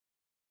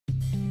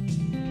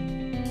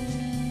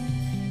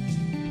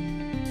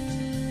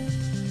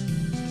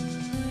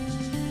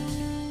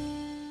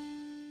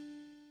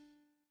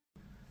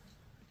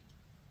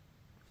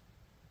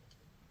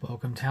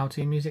Welcome to How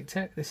To Music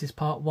Tech. This is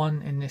part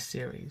 1 in this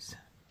series.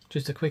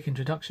 Just a quick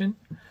introduction.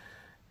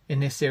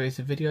 In this series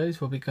of videos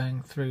we'll be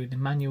going through the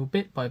manual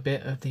bit by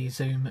bit of the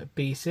Zoom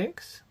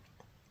B6.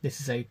 This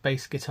is a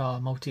bass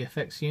guitar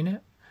multi-effects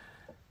unit.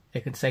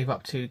 It can save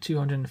up to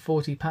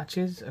 240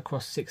 patches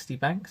across 60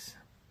 banks.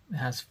 It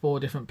has 4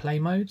 different play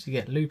modes. You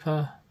get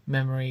looper,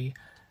 memory,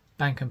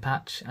 bank and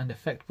patch and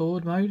effect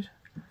board mode.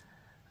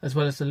 As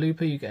well as the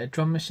looper you get a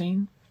drum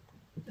machine.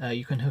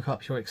 You can hook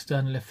up your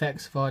external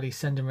effects via the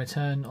send and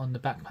return on the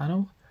back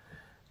panel,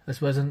 as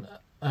well as an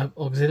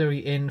auxiliary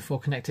in for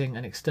connecting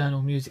an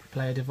external music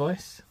player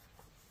device,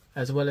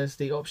 as well as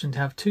the option to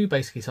have 2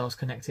 bass guitars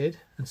connected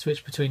and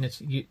switch between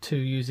the 2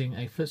 using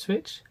a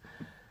Footswitch.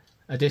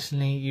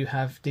 Additionally, you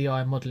have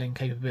DI modelling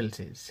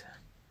capabilities.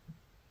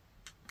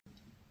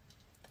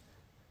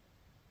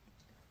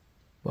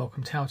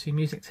 Welcome to How To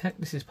Music Tech.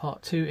 This is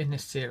part 2 in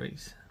this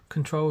series.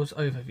 Controls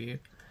overview.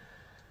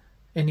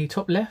 In the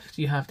top left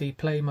you have the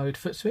play mode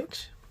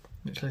Footswitch,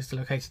 which is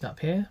located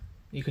up here.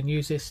 You can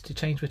use this to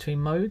change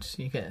between modes.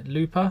 You get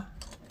looper,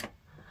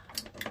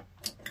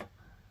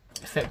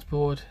 effect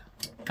board,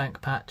 bank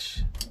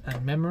patch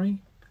and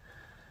memory.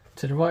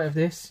 To the right of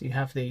this you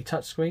have the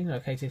touchscreen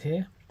located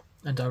here,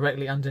 and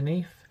directly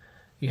underneath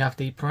you have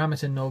the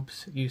parameter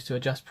knobs used to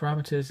adjust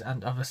parameters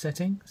and other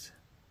settings.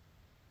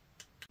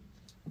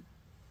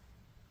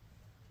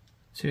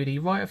 To the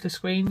right of the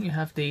screen you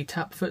have the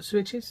tap foot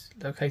switches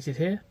located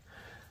here.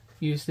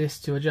 Use this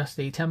to adjust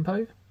the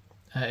tempo.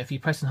 If you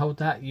press and hold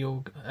that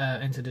you'll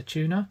enter the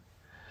tuner.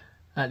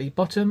 At the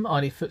bottom are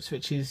the foot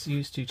switches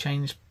used to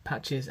change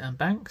patches and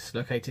banks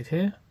located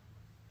here,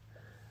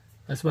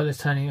 as well as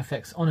turning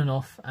effects on and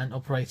off and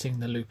operating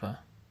the looper.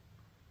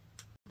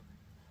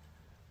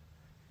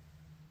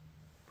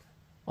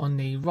 On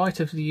the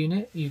right of the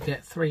unit you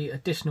get 3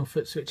 additional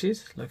foot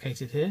switches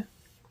located here.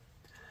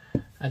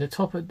 At the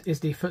top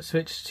is the foot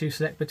switch to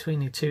select between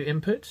the 2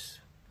 inputs.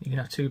 You can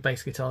have 2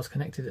 bass guitars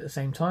connected at the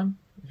same time.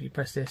 If you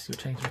press this you'll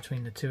change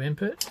between the 2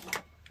 inputs.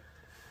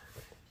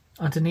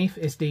 Underneath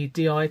is the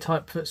DI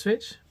type foot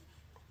switch,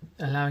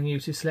 allowing you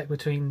to select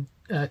between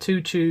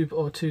 2 tube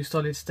or 2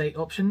 solid state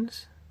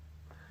options.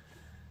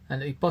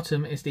 And at the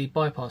bottom is the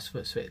bypass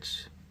foot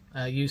switch,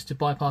 used to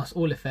bypass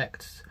all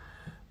effects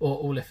or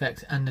all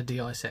effects and the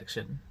DI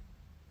section.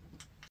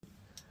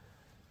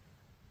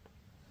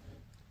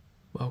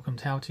 Welcome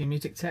to How To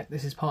Music Tech.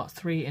 This is part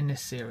 3 in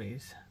this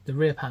series. The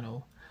rear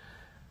panel.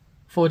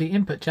 For the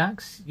input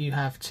jacks you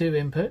have 2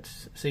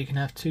 inputs, so you can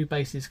have 2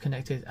 basses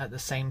connected at the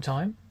same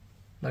time,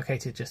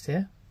 located just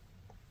here.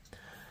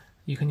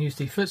 You can use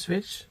the foot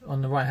switch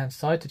on the right hand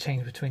side to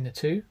change between the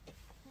 2.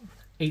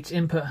 Each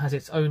input has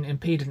its own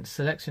impedance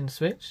selection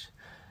switch.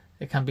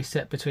 It can be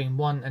set between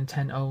 1 and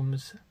 10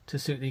 ohms to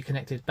suit the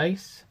connected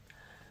bass.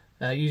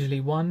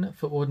 Usually 1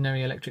 for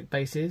ordinary electric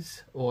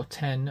basses or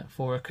 10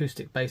 for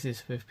acoustic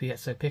basses with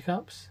piezo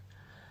pickups.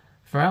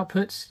 For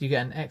outputs you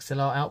get an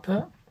XLR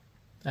output.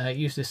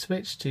 Use the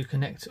switch to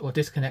connect or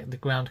disconnect the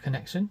ground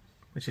connection,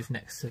 which is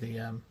next to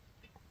the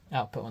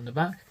output on the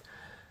back,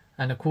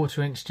 and a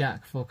 1/4 inch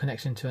jack for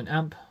connection to an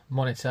amp,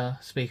 monitor,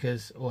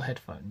 speakers or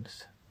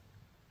headphones.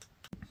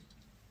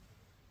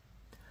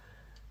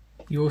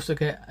 You also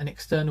get an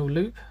external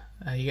loop.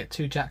 You get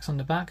 2 jacks on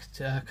the back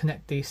to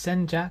connect the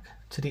send jack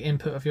to the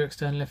input of your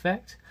external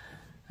effect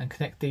and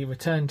connect the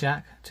return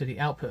jack to the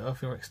output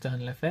of your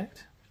external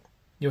effect.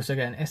 You also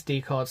get an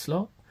SD card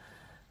slot.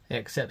 It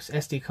accepts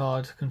SD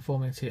card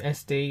conforming to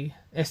SD,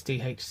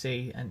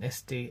 SDHC and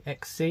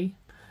SDXC.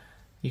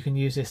 You can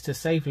use this to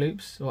save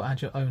loops or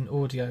add your own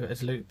audio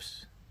as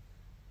loops.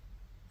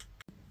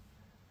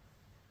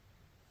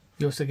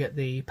 You also get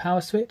the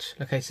power switch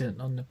located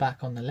on the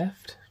back on the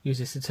left. Use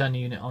this to turn the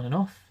unit on and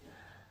off.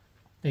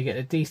 You get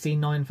a DC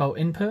 9V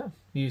input.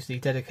 Use the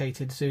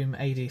dedicated Zoom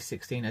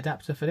AD16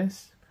 adapter for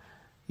this.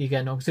 You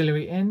get an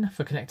auxiliary in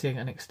for connecting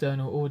an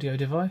external audio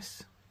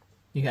device.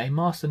 You get a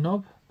master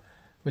knob,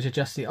 which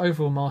adjusts the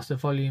overall master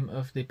volume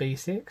of the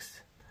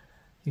B6.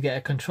 You get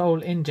a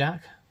control in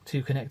jack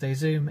to connect a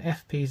Zoom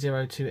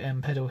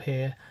FP02M pedal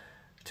here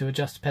to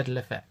adjust pedal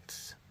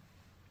effects.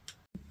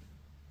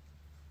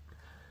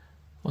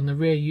 On the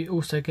rear you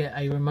also get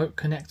a remote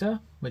connector,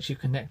 which you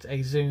connect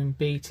a Zoom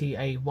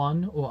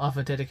BTA1 or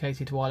other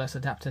dedicated wireless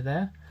adapter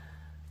there.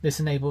 This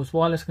enables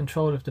wireless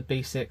control of the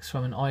B6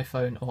 from an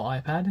iPhone or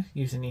iPad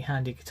using the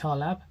handy Guitar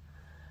Lab.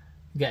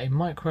 You get a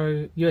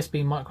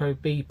USB micro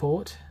B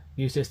port.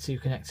 Use this to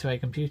connect to a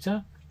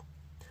computer.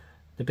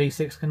 The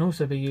B6 can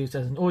also be used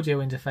as an audio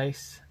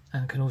interface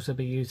and can also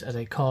be used as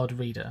a card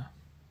reader.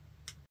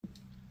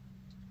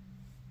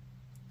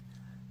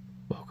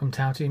 Welcome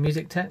to How To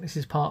Music Tech. This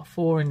is part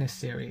 4 in this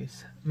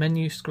series.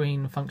 Menu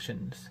screen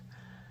functions.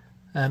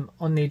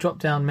 On the drop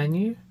down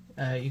menu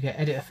you get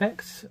edit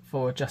effects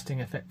for adjusting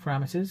effect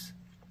parameters.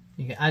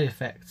 You get add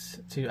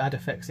effects to add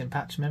effects in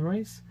patch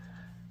memories.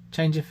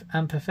 Change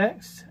amp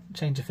effects,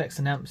 change effects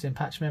and amps in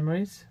patch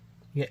memories.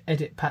 You get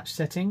edit patch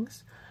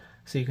settings,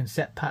 so you can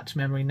set patch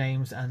memory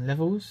names and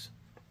levels.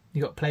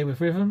 You got play with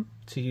rhythm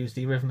to use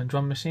the rhythm and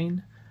drum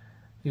machine.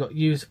 You got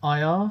use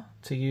IR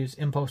to use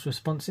impulse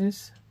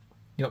responses.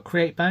 You got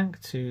create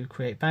bank to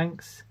create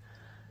banks,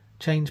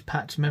 change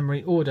patch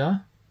memory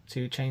order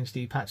to change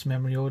the patch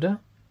memory order,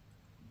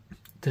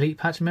 delete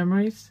patch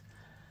memories,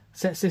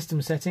 set system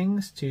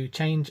settings to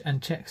change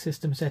and check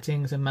system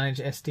settings and manage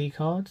SD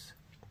cards.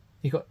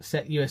 You got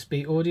set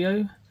USB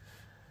audio,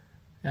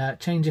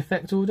 change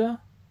effect order,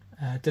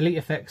 delete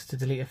effects to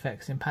delete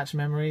effects in patch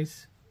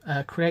memories,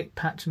 create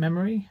patch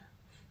memory,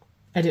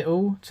 edit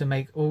all to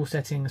make all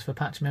settings for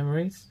patch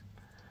memories,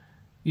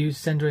 use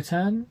send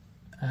return,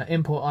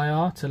 import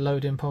IR to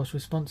load impulse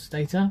response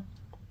data,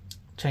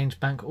 change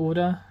bank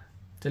order,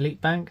 delete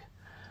bank,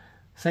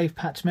 save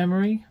patch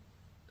memory,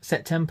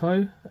 set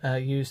tempo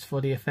used for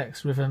the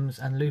effects rhythms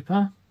and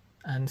looper,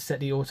 and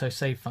set the auto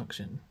save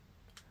function.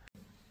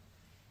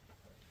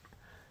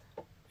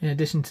 In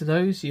addition to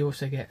those, you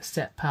also get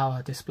set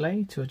power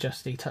display to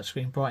adjust the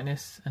touchscreen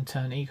brightness and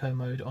turn eco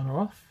mode on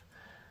or off,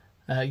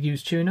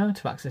 use tuner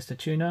to access the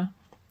tuner,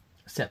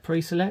 set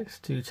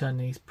preselect to turn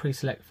the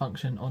preselect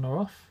function on or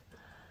off.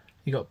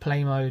 You got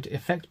play mode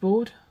effect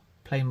board,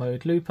 play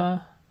mode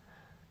looper,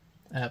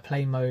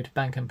 play mode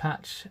bank and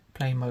patch,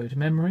 play mode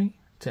memory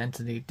to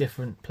enter the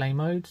different play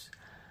modes.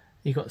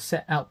 You got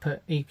set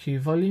output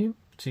EQ volume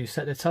to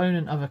set the tone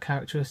and other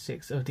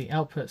characteristics of the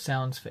output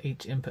sounds for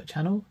each input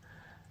channel,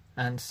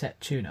 and set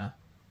tuner.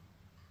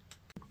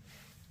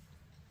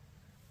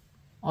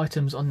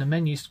 Items on the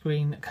menu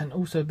screen can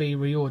also be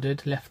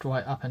reordered left,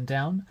 right, up and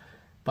down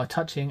by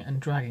touching and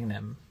dragging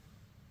them.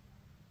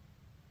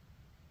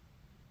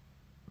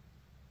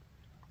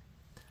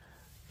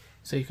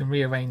 So you can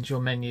rearrange your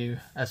menu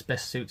as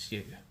best suits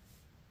you.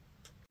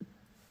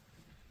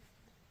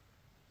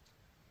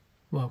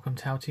 Welcome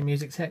to How to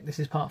Music Tech. This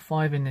is part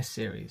 5 in this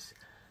series.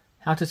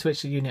 How to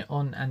switch the unit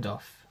on and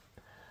off.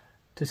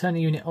 To turn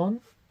the unit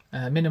on,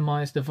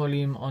 minimise the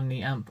volume on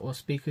the amp or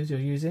speakers you're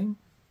using,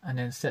 and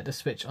then set the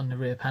switch on the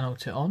rear panel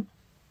to on.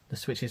 The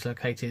switch is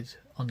located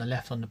on the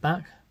left on the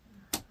back.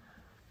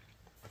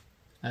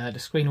 The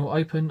screen will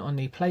open on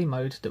the play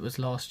mode that was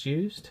last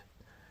used.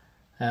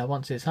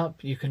 Once it's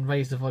up, you can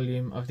raise the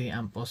volume of the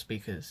amp or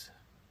speakers.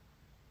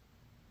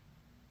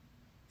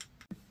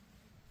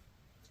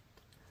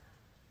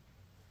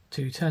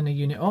 To turn the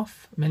unit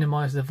off,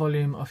 minimise the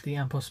volume of the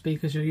amp or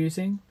speakers you're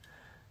using,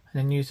 and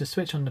then use the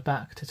switch on the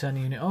back to turn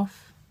the unit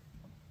off,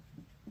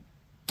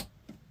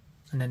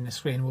 and then the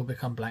screen will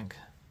become blank.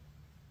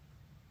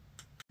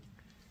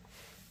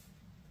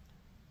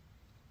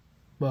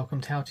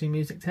 Welcome to How to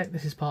Music Tech.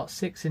 This is part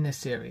 6 in this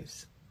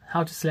series.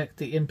 How to select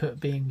the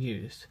input being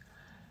used.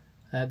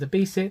 The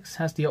B6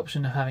 has the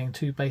option of having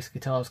 2 bass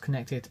guitars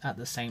connected at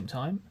the same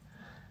time.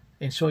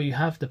 Ensure you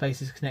have the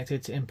basses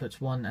connected to inputs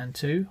 1 and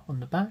 2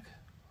 on the back,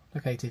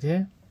 located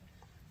here.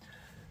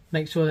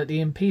 Make sure that the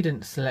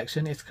impedance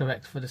selection is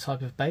correct for the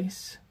type of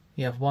bass.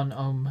 You have 1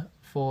 ohm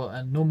for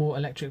a normal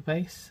electric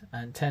bass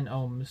and 10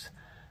 ohms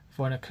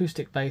for an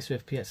acoustic bass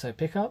with piezo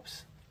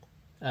pickups.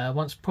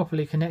 Once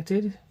properly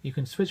connected, you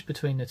can switch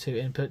between the 2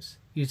 inputs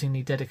using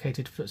the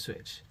dedicated foot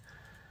switch.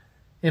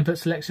 Input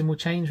selection will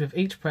change with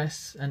each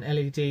press, and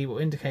LED will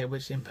indicate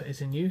which input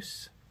is in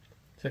use.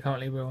 So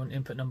currently we're on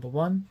input number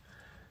 1.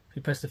 If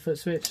you press the foot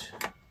switch,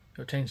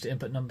 it'll change to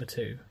input number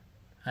 2,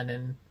 and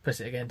then press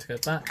it again to go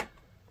back,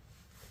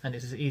 and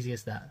it's as easy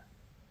as that.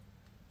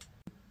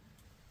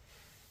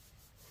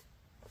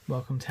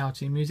 Welcome to How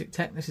to Music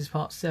Tech. This is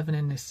part 7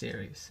 in this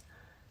series.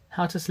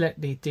 How to select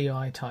the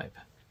DI type.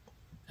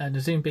 The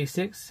Zoom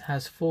B6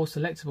 has 4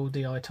 selectable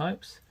DI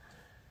types.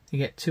 You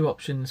get 2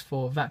 options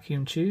for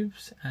vacuum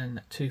tubes and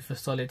 2 for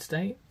solid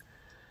state.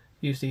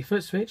 Use the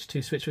foot switch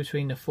to switch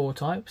between the 4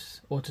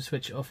 types or to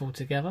switch it off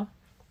altogether.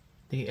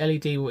 The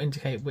LED will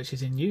indicate which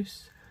is in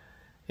use.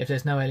 If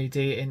there's no LED,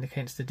 it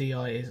indicates the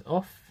DI is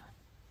off.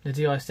 The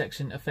DI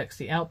section affects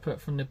the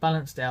output from the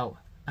balanced out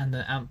and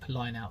the amp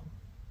line out.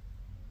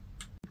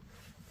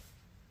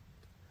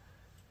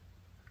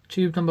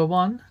 Tube number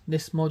 1.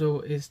 This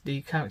model is the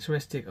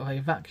characteristic of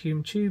a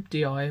vacuum tube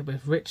DI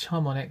with rich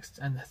harmonics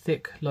and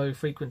thick low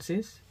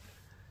frequencies.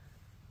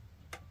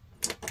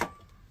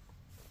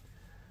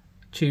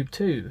 Tube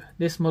 2.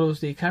 This model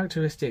is the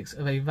characteristics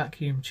of a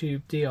vacuum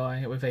tube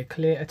DI with a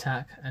clear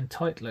attack and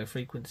tight low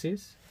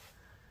frequencies.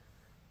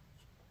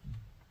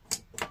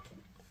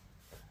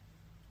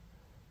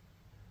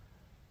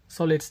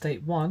 Solid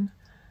state 1.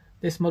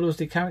 This models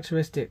the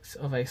characteristics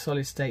of a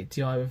solid state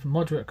DI with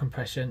moderate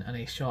compression and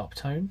a sharp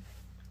tone.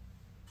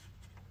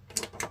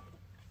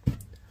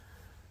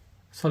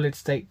 Solid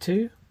state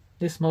 2.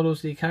 This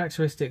models the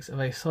characteristics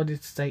of a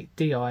solid state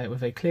DI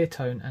with a clear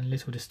tone and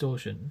little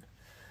distortion.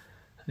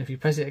 And if you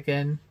press it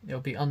again, it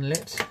will be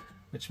unlit,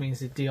 which means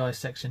the DI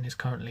section is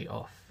currently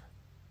off.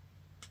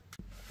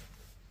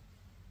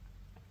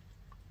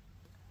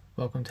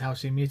 Welcome to How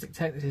to Music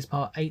Tech. This is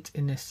part 8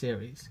 in this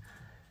series.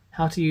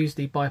 How to use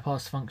the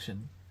bypass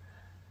function.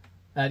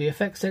 The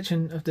effects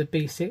section of the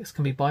B6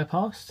 can be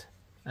bypassed.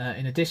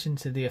 In addition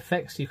to the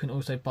effects, you can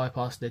also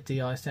bypass the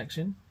DI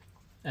section,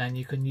 and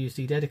you can use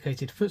the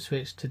dedicated foot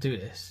switch to do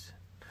this.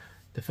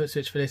 The foot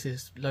switch for this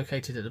is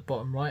located at the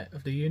bottom right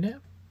of the unit.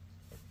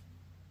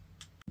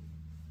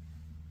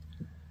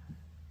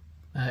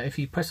 If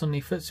you press on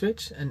the foot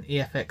switch, an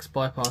EFX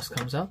bypass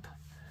comes up.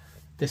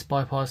 This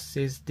bypass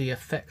is the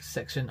effects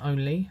section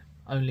only.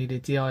 Only the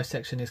DI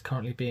section is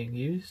currently being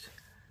used.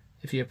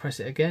 If you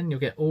press it again, you'll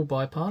get all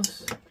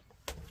bypass.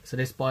 So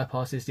this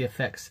bypasses the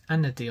effects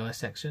and the DI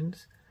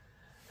sections.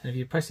 And if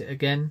you press it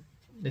again,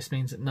 this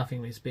means that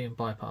nothing is being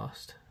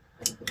bypassed.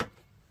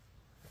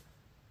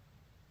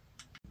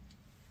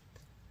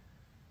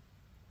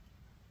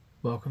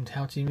 Welcome to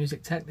How to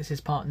Music Tech. This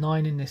is part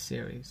 9 in this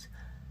series.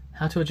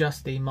 How to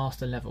adjust the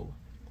master level.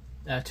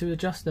 To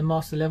adjust the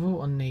master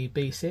level on the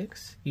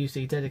B6, use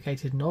the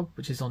dedicated knob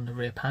which is on the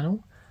rear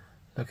panel,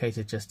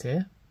 located just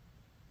here.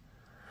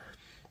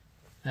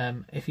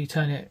 If you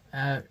turn it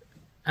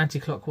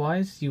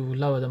anti-clockwise, you will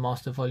lower the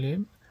master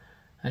volume,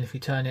 and if you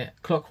turn it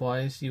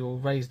clockwise, you will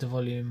raise the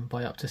volume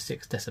by up to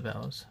 6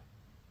 decibels.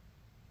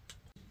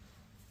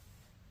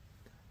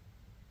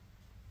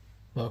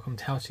 Welcome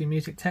to How to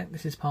Music Tech.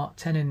 This is part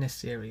 10 in this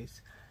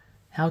series.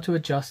 How to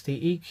adjust the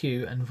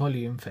EQ and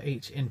volume for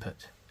each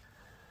input.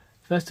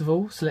 First of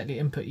all, select the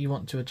input you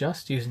want to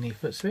adjust using the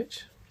foot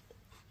switch.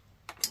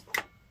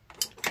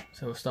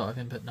 So we'll start with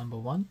input number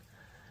 1.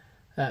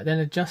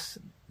 Then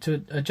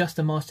to adjust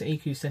the master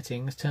EQ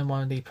settings, turn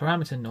one of the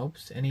parameter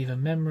knobs in either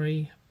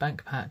memory,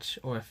 bank patch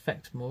or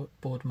effect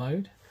board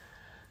mode.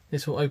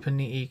 This will open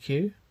the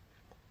EQ.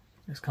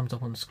 This comes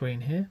up on the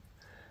screen here.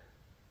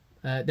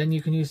 Then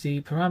you can use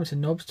the parameter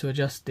knobs to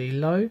adjust the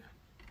low,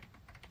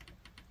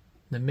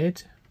 the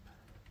mid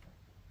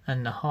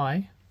and the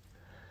high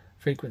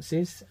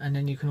frequencies, and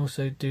then you can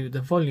also do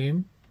the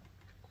volume,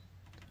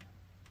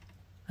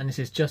 and this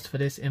is just for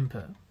this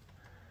input.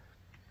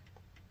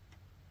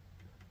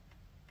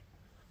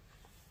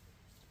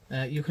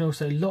 You can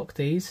also lock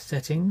these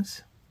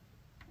settings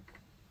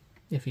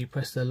if you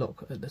press the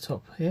lock at the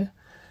top here.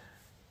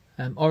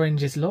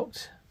 Orange is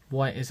locked,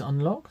 white is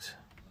unlocked.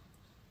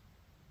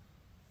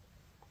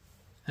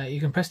 You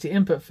can press the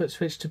input foot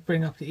switch to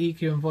bring up the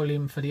EQ and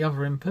volume for the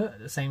other input at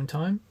the same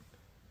time.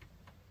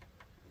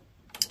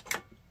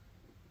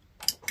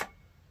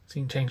 So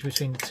you can change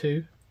between the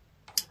two.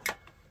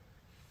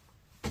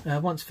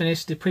 Once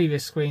finished, the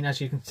previous screen, as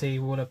you can see,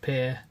 will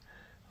appear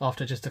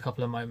after just a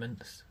couple of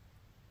moments.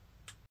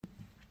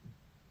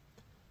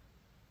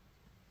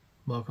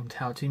 Welcome to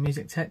How to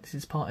Music Tech. This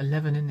is part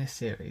 11 in this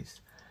series.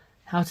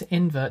 How to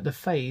invert the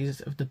phase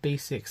of the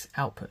B6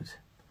 output.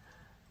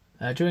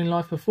 During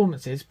live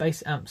performances,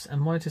 bass amps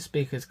and monitor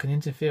speakers can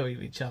interfere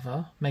with each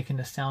other, making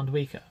the sound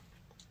weaker.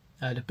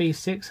 The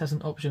B6 has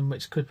an option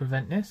which could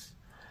prevent this.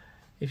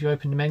 If you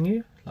open the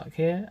menu, like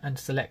here, and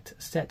select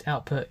Set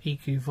Output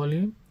EQ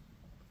Volume,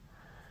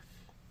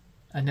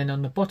 and then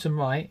on the bottom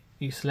right,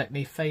 you select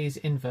the phase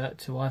invert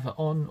to either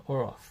on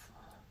or off.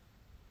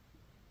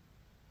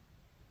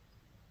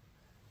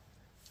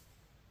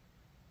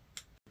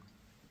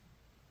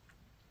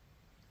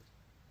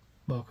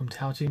 Welcome to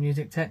How to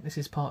Music Tech. This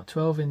is part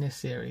 12 in this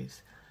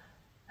series.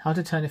 How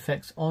to turn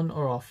effects on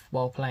or off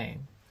while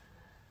playing.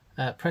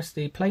 Press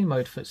the play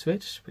mode foot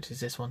switch, which is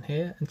this one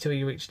here, until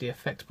you reach the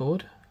effect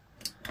board.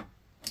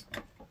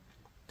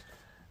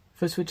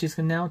 Foot switches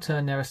can now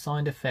turn their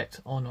assigned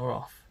effect on or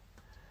off.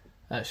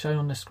 Shown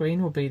on the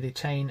screen will be the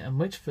chain and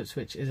which foot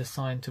switch is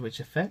assigned to which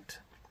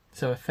effect.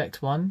 So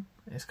effect 1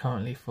 is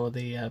currently for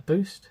the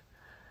boost,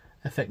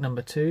 effect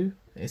number 2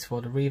 is for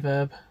the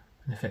reverb,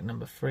 and effect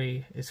number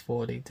 3 is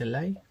for the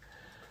delay.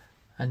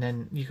 And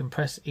then you can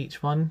press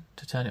each one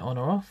to turn it on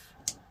or off.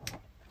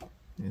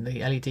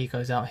 The LED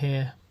goes out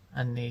here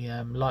and the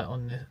light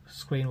on the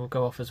screen will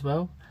go off as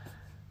well,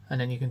 and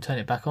then you can turn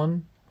it back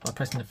on by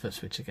pressing the foot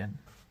switch again.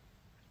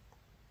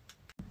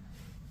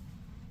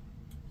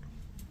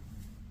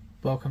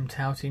 Welcome to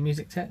How to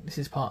Music Tech. This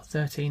is part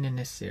 13 in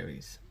this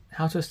series.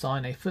 How to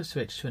assign a foot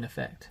switch to an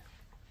effect.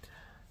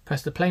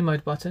 Press the play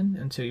mode button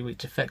until you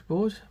reach effect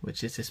board,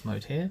 which is this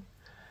mode here.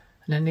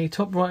 And then the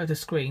top right of the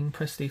screen,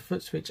 press the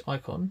foot switch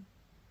icon,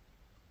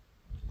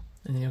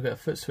 and then you'll get a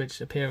foot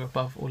switch appear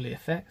above all the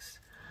effects.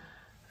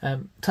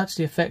 Touch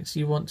the effects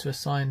you want to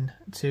assign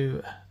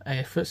to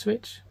a foot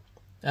switch.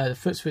 The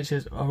foot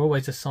switches are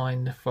always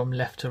assigned from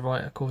left to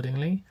right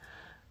accordingly.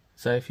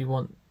 So if you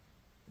want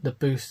the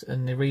boost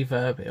and the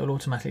reverb, it will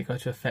automatically go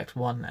to effect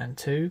 1 and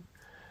 2.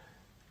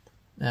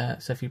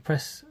 So if you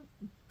press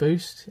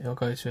boost, it will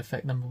go to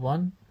effect number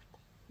 1.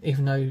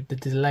 Even though the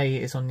delay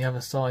is on the other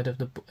side of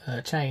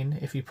the chain,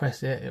 if you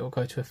press it, it will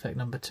go to effect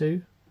number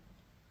 2.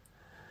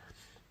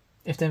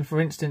 If then, for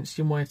instance,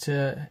 you wanted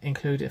to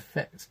include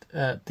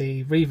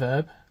the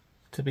reverb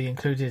to be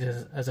included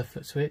as a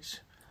foot switch,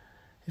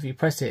 if you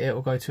press it, it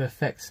will go to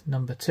effect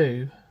number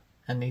 2,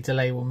 and the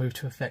delay will move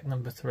to effect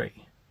number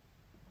 3.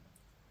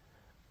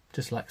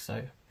 Just like so.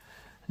 And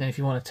then if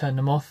you want to turn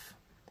them off,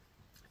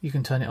 you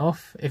can turn it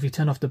off. If you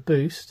turn off the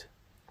boost,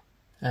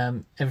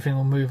 everything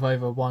will move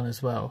over 1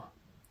 as well.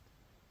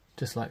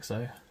 Just like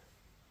so.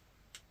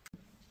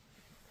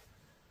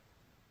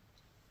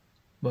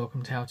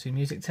 Welcome to How to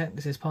Music Tech.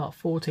 This is part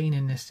 14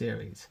 in this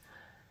series.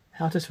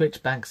 How to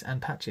switch banks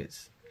and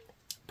patches.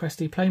 Press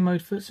the play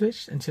mode foot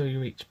switch until you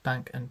reach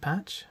bank and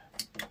patch,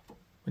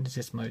 which is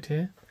this mode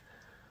here.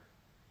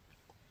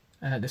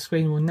 The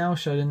screen will now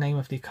show the name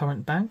of the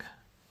current bank,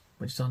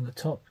 which is on the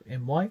top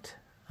in white.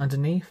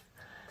 Underneath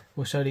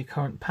will show the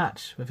current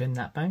patch within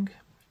that bank.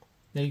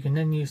 Now you can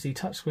then use the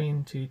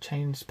touchscreen to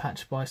change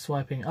patch by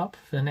swiping up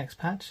for the next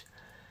patch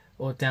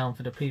or down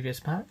for the previous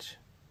patch,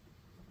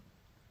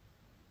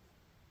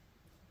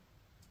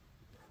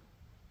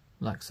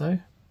 like so.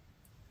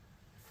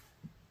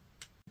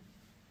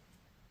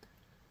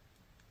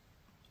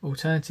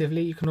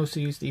 Alternatively, you can also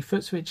use the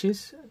foot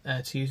switches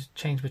to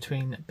change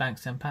between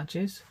banks and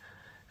patches.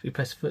 If you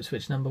press foot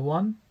switch number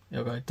 1, it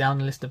will go down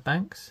the list of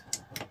banks.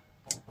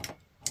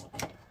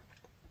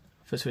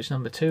 Foot switch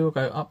number 2 will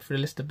go up through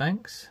the list of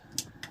banks.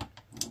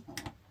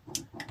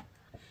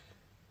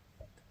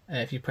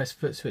 If you press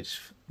foot switch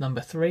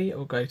number 3, it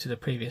will go to the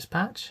previous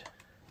patch.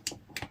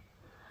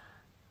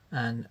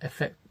 And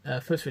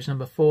foot switch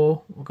number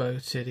 4 will go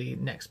to the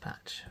next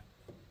patch.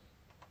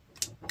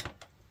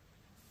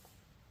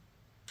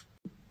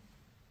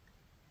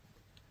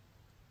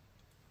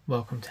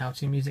 Welcome to How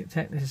to Music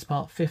Tech. This is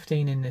part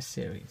 15 in this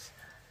series.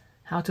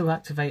 How to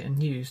activate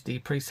and use the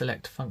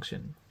Preselect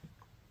function.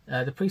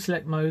 The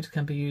Preselect mode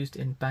can be used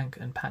in bank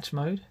and patch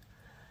mode.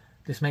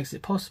 This makes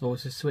it possible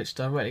to switch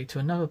directly to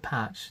another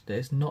patch that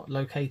is not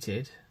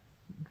located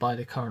by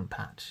the current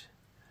patch.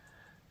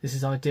 This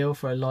is ideal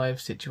for a live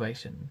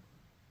situation.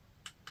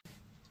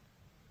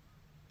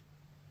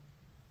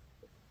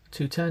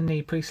 To turn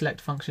the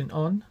Preselect function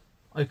on,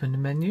 open the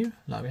menu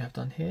like we have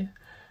done here,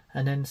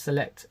 and then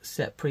select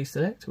Set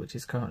Preselect, which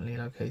is currently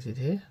located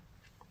here.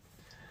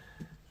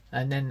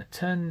 And then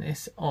turn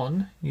this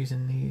on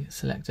using the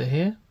selector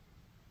here.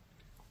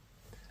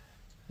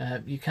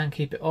 You can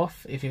keep it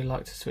off if you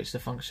like to switch the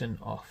function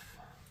off.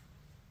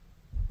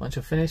 Once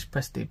you're finished,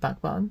 press the back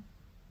button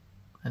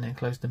and then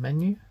close the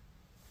menu.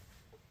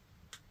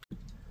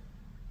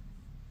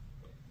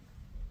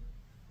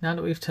 Now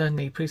that we've turned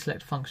the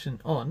Preselect function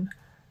on,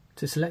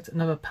 to select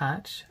another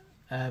patch,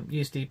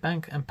 use the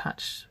bank and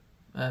patch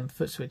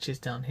foot switches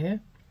down here,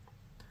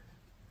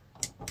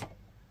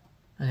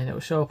 and then it will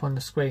show up on the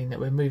screen that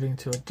we're moving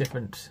to a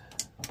different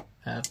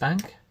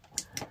bank.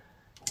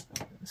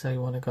 So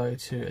you want to go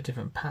to a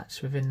different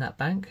patch within that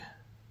bank.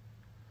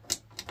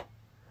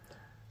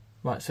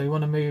 Right, so you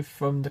want to move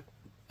from the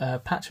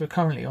patch we're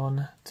currently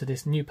on to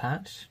this new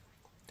patch.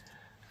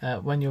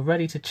 When you're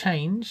ready to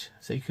change,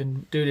 so you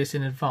can do this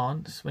in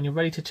advance, when you're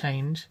ready to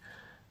change,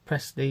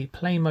 press the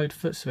play mode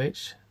foot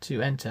switch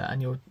to enter,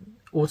 and you'll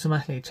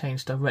automatically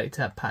change directly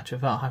to that patch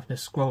without having to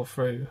scroll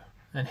through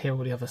and hear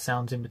all the other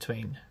sounds in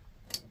between.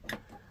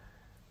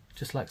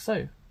 Just like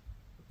so.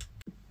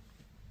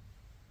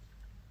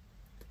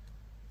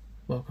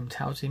 Welcome to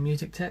How to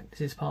Music Tech.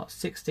 This is part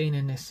 16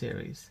 in this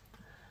series.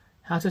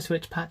 How to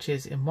switch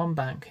patches in one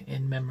bank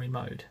in memory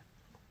mode.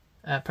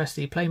 Press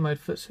the play mode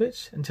foot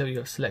switch until you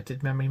have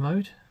selected memory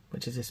mode,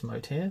 which is this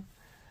mode here.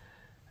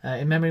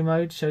 In memory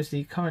mode shows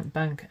the current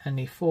bank and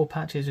the 4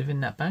 patches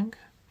within that bank.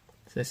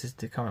 So this is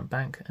the current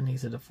bank and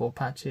these are the 4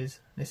 patches.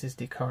 This is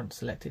the current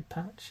selected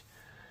patch.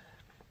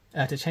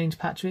 To change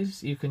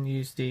patches, you can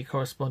use the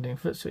corresponding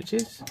foot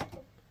switches.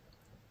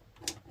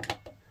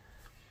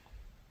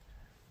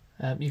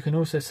 You can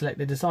also select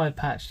the desired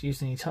patch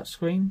using the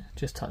touchscreen.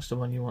 Just touch the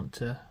one you want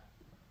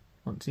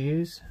to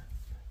use.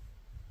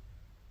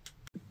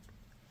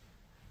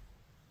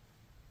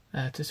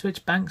 To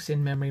switch banks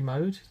in memory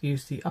mode,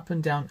 use the up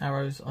and down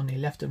arrows on the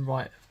left and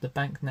right of the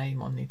bank name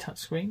on the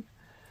touchscreen.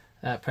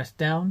 Press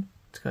down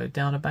to go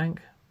down a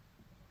bank,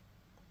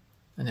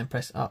 and then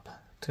press up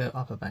to go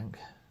up a bank.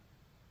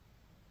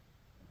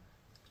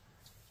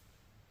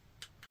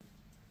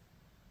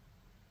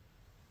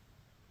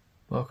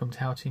 Welcome to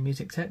How to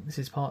Music Tech. This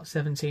is part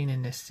 17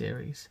 in this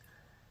series.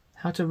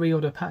 How to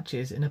reorder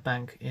patches in a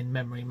bank in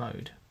memory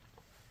mode.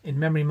 In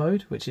memory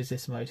mode, which is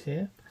this mode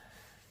here,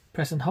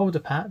 press and hold a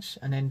patch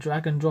and then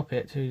drag and drop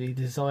it to the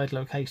desired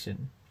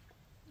location.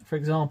 For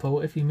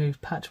example, if you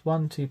move patch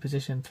 1 to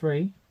position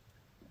 3,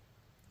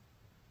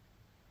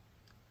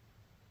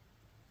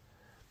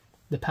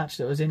 the patch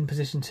that was in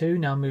position 2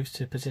 now moves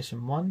to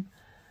position 1.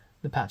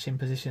 The patch in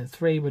position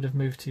 3 would have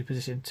moved to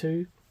position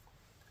 2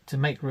 to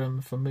make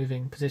room for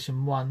moving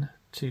position 1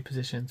 to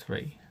position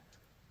 3.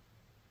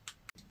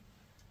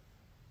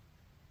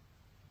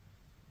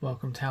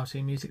 Welcome to How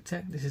to Music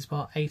Tech. This is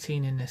part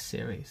 18 in this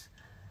series.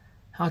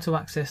 How to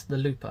access the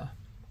looper.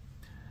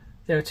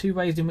 There are 2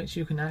 ways in which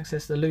you can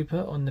access the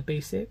looper on the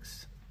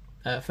B6.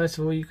 First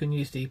of all, you can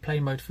use the play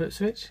mode foot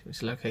switch, which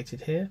is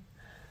located here.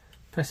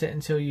 Press it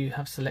until you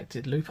have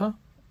selected looper,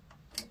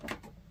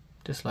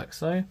 just like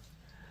so.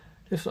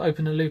 This will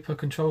open the looper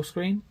control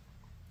screen.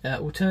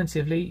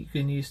 Alternatively, you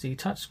can use the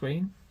touch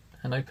screen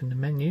and open the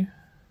menu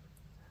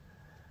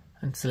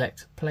and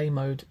select play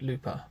mode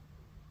looper.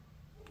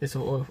 This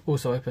will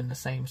also open the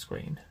same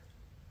screen.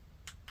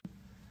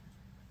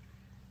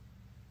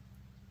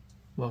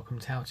 Welcome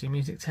to How to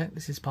Music Tech.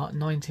 This is part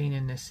 19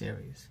 in this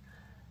series.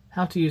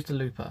 How to use the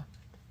looper.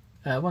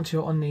 Once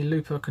you're on the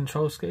looper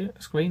control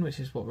screen, which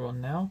is what we're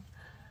on now,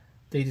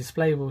 the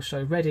display will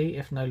show ready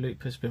if no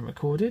loop has been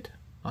recorded,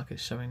 like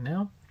it's showing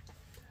now.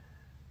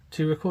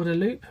 To record a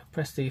loop,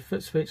 press the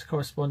foot switch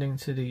corresponding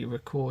to the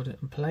record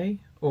and play,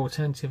 or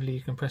alternatively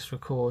you can press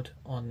record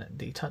on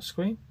the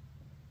touchscreen.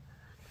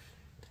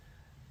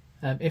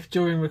 If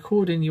during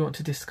recording you want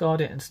to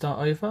discard it and start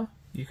over,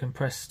 you can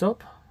press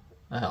stop,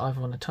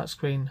 either on the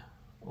touchscreen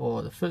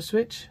or the foot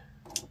switch.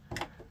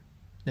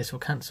 This will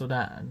cancel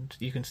that and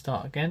you can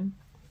start again.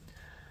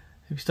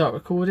 If you start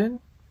recording,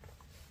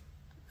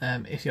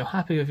 if you're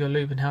happy with your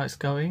loop and how it's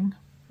going,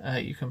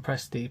 you can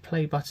press the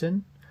play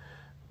button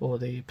or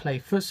the play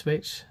foot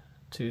switch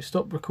to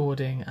stop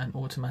recording and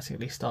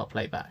automatically start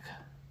playback.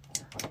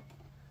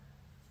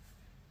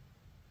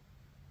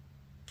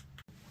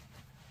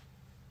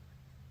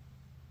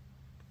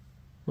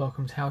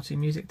 Welcome to How to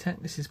Music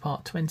Tech. This is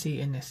part 20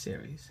 in this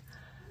series.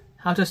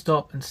 How to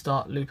stop and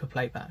start looper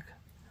playback.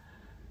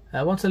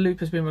 Once a loop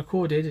has been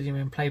recorded and you're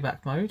in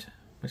playback mode,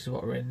 which is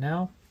what we're in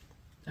now,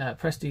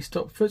 press the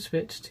stop foot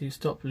switch to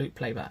stop loop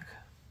playback.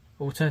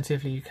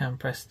 Alternatively, you can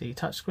press the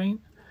touchscreen.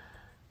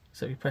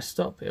 So if you press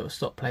stop, it will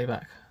stop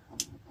playback.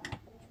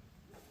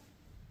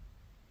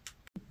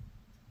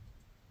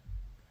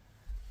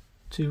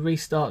 To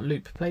restart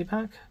loop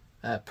playback,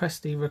 press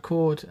the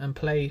record and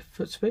play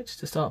foot switch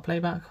to start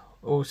playback.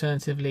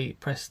 Alternatively,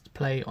 press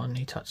play on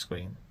the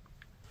touchscreen.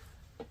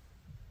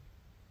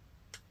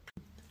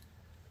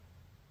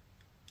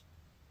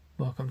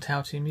 Welcome to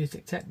How to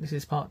Music Tech. This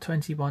is part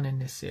 21 in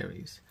this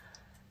series.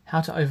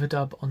 How to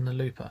overdub on the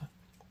looper.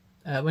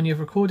 When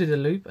you've recorded a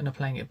loop and are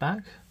playing it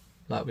back,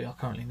 like we are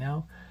currently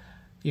now,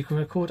 you can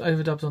record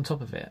overdubs on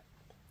top of it.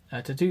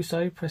 To do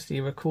so, press the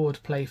record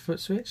play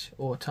foot switch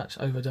or touch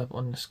overdub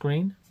on the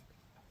screen.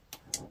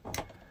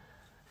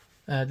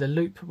 The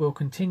loop will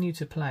continue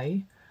to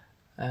play,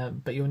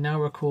 but you'll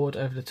now record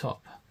over the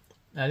top.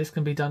 This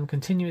can be done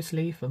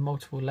continuously for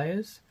multiple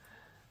layers.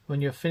 When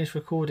you're finished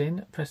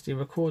recording, press the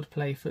record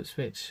play foot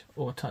switch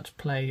or touch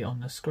play on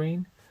the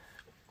screen.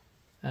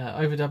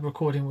 Overdub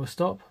recording will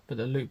stop, but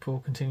the loop will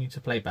continue to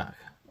play back.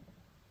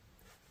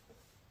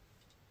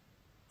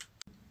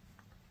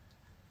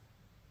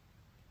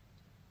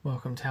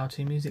 Welcome to How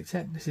to Music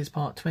Tech. This is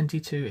part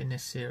 22 in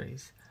this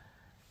series.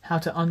 How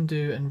to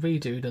undo and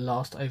redo the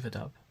last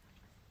overdub.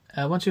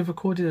 Once you've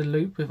recorded a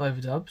loop with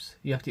overdubs,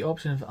 you have the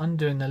option of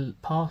undoing the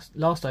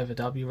last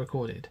overdub you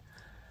recorded.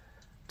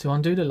 To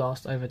undo the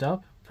last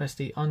overdub, press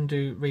the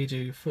undo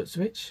redo foot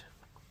switch,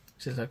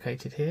 which is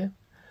located here,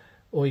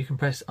 or you can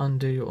press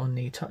undo on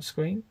the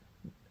touchscreen.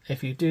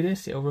 If you do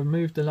this, it will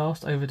remove the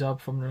last overdub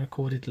from the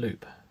recorded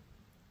loop.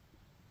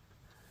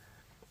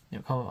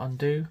 You'll come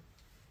undo.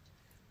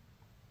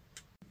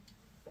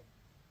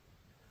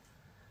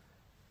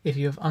 If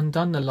you have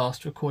undone the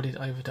last recorded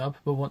overdub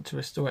but want to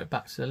restore it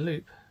back to the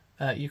loop,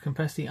 you can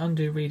press the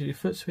undo redo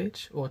foot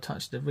switch or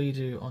touch the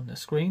redo on the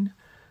screen,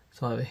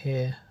 so either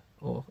here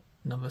or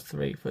number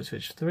 3, foot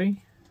switch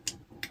 3,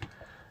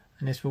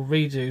 and this will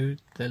redo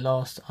the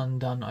last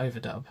undone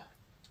overdub.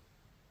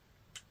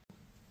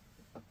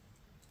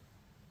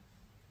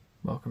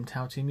 Welcome to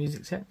How to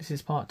Music Tech. This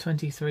is part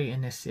 23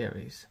 in this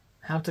series.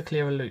 How to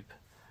clear a loop.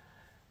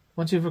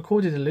 Once you've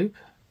recorded a loop,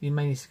 you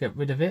may need to get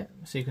rid of it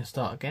so you can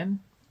start again.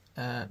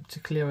 To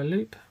clear a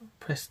loop,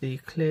 press the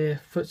clear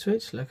foot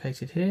switch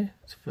located here,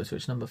 it's foot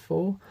switch number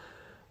 4.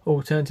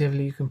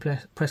 Alternatively, you can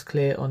press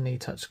clear on the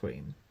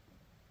touchscreen,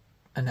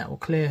 and that will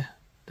clear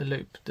the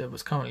loop that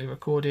was currently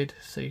recorded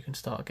so you can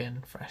start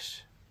again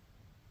fresh.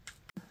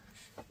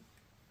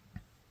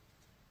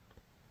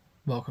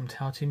 Welcome to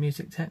How to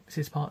Music Tech. This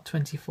is part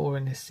 24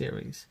 in this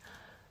series.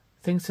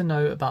 Things to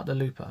know about the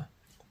looper.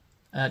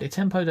 The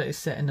tempo that is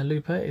set in the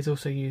looper is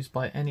also used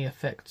by any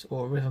effects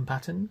or rhythm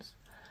patterns.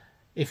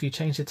 If you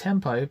change the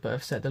tempo but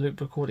have set the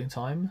loop recording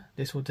time,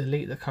 this will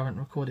delete the current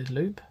recorded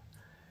loop.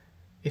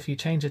 If you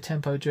change the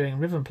tempo during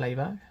rhythm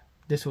playback,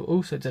 this will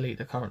also delete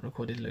the current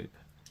recorded loop.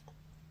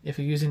 If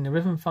you're using the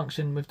rhythm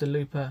function with the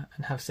looper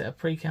and have set a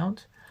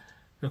pre-count,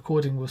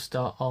 recording will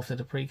start after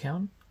the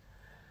pre-count.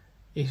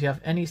 If you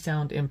have any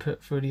sound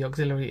input through the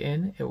auxiliary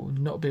in, it will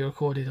not be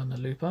recorded on the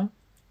looper.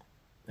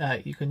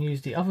 You can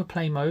use the other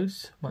play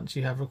modes once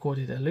you have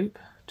recorded a loop,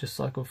 just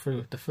cycle through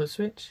with the foot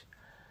switch.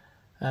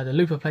 The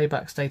looper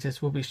playback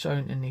status will be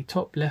shown in the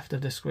top left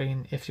of the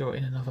screen if you're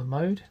in another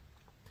mode.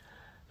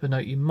 But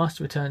note, you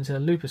must return to the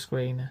looper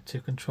screen to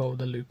control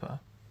the looper.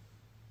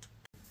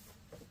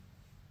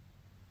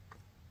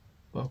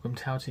 Welcome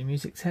to How to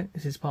Music Tech.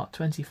 This is part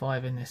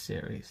 25 in this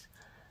series.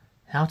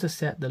 How to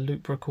set the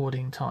loop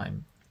recording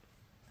time.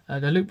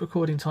 The loop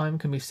recording time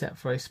can be set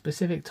for a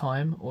specific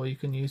time, or you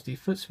can use the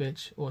foot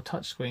switch or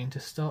touchscreen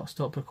to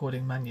stop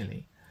recording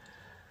manually.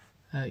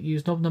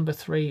 Use knob number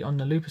 3 on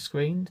the looper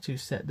screen to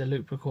set the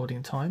loop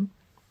recording time.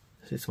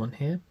 This one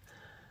here.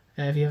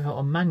 If you have it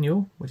on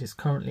manual, which is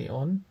currently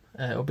on,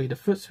 it will be the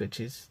foot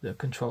switches that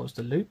controls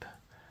the loop.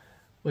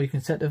 Or you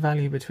can set the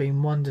value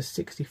between 1 to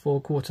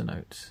 64 quarter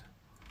notes.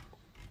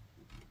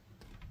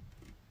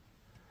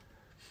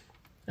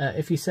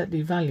 If you set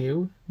the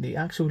value, the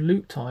actual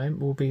loop time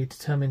will be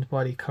determined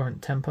by the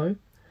current tempo.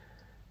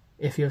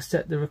 If you have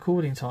set the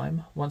recording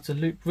time, once the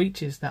loop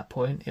reaches that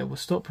point, it will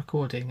stop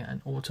recording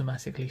and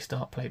automatically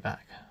start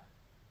playback.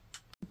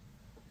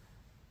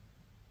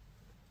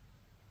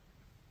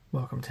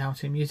 Welcome to How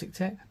to Music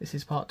Tech. This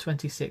is part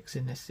 26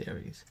 in this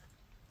series.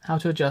 How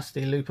to adjust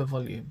the looper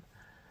volume.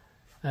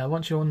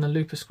 Once you're on the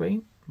looper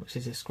screen, which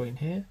is this screen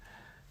here,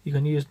 you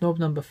can use knob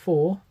number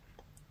 4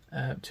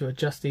 to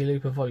adjust the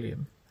looper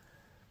volume.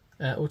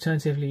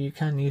 Alternatively, you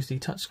can use the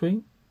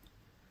touchscreen.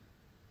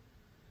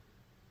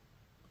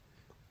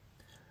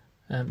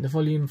 The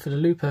volume for the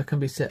looper can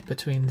be set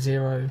between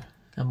 0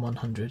 and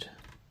 100.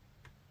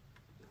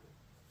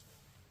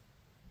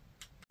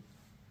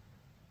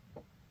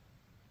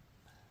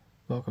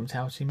 Welcome to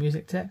How to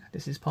Music Tech.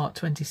 This is part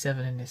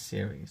 27 in this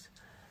series.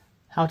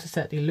 How to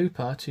set the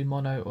looper to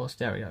mono or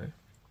stereo.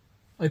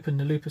 Open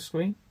the looper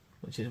screen,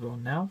 which is we're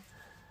on now,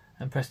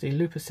 and press the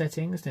looper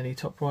settings near the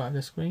top right of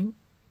the screen.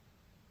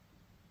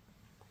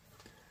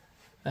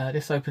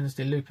 This opens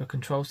the looper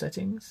control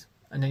settings,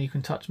 and then you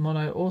can touch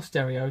mono or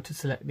stereo to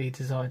select the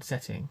desired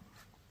setting.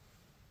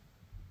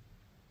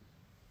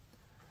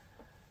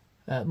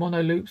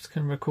 Mono loops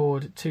can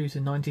record 2 to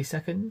 90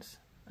 seconds,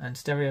 and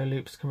stereo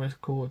loops can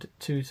record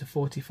 2 to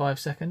 45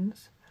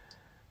 seconds.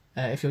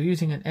 If you're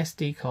using an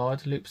SD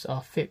card, loops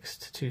are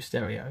fixed to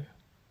stereo.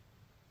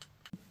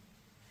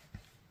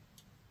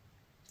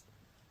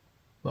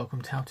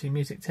 Welcome to How to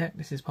Music Tech.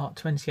 This is part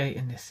 28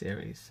 in this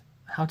series.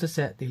 How to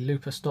set the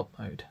looper stop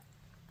mode.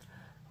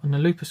 On the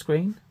looper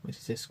screen, which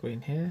is this screen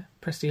here,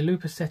 press the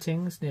looper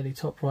settings near the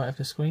top right of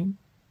the screen.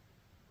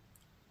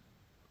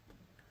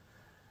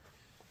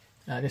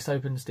 This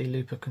opens the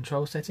looper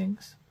control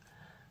settings,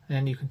 and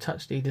then you can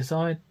touch the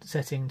desired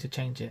setting to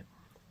change it.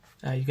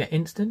 You get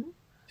instant,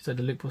 so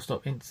the loop will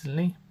stop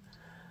instantly.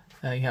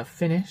 You have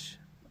finish,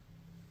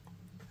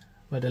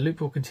 where the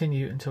loop will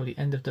continue until the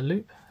end of the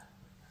loop,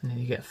 and then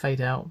you get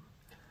fade out,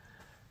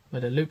 where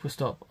the loop will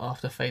stop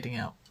after fading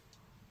out.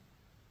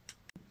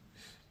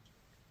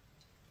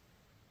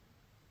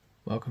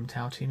 Welcome to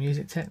How to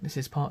Music Tech. This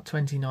is part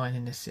 29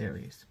 in this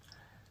series.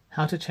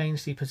 How to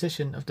change the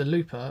position of the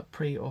looper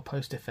pre or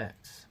post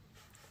effects.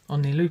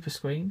 On the looper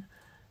screen,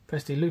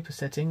 press the looper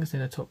settings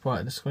near the top right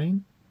of the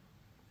screen.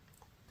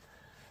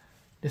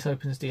 This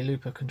opens the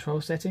looper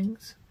control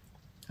settings,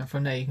 and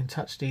from there you can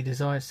touch the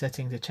desired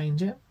setting to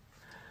change it.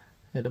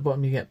 At the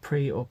bottom you get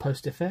pre or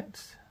post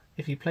effects.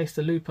 If you place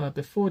the looper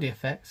before the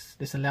effects,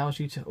 this allows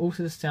you to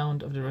alter the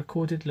sound of the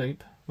recorded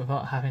loop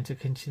without having to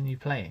continue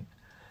playing.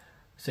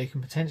 So you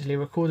can potentially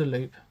record a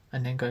loop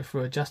and then go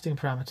through adjusting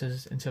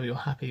parameters until you're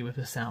happy with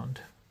the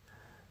sound.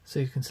 So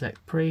you can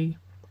select pre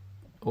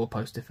or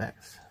post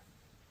effects.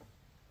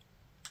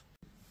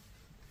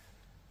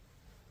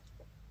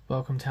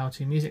 Welcome to How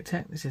to Music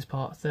Tech. This is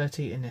part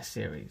 30 in this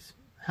series.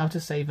 How to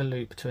save a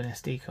loop to an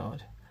SD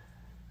card.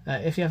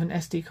 If you have an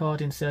SD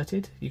card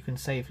inserted, you can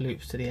save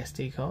loops to the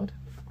SD card.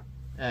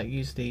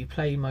 Use the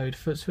play mode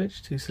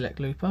Footswitch to select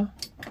looper.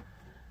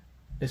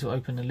 This will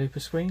open the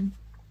looper screen.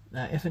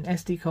 If an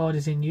SD card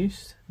is in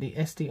use, the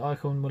SD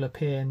icon will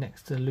appear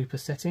next to the looper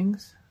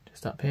settings,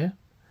 just up here.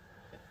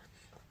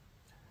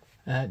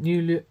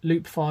 New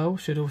loop file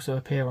should also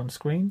appear on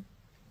screen.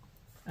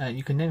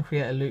 You can then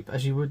create a loop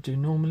as you would do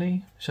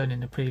normally, shown in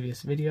the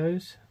previous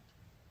videos.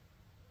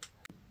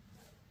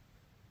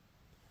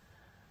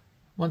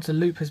 Once a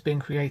loop has been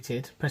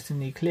created, pressing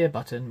the clear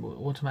button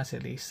will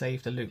automatically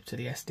save the loop to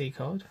the SD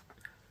card.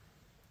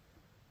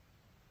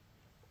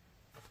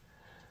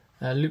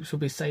 Loops will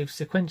be saved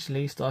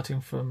sequentially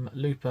starting from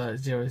looper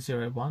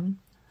 001.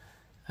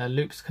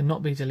 Loops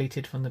cannot be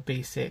deleted from the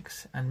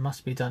B6 and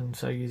must be done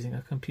so using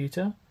a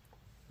computer.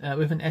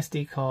 With an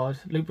SD card,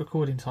 loop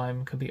recording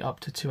time can be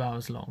up to 2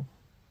 hours long.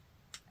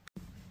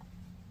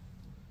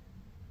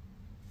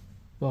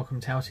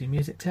 Welcome to How to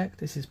Music Tech.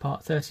 This is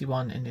part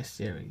 31 in this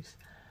series.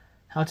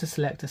 How to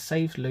select a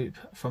saved loop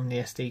from the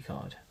SD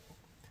card.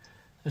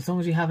 As long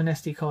as you have an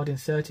SD card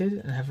inserted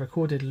and have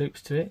recorded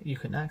loops to it, you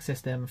can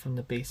access them from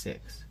the B6.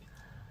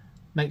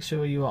 Make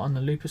sure you are on the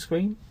looper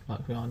screen,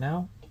 like we are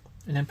now,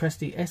 and then press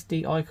the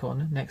SD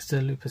icon next to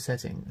the looper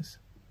settings.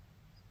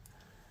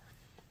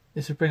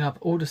 This will bring up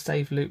all the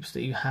saved loops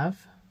that you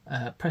have.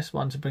 Press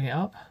 1 to bring it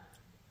up.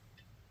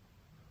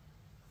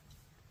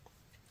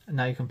 And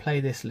now you can play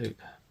this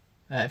loop.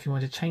 If you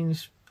want to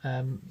change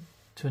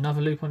to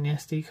another loop on the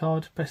SD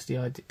card, press the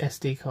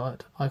SD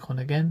card icon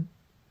again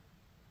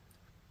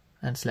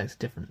and select a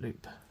different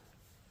loop.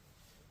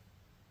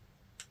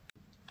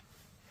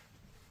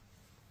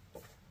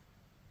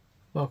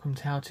 Welcome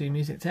to How to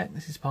Music Tech.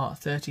 This is part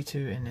 32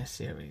 in this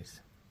series.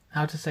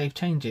 How to save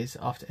changes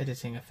after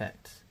editing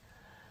effects.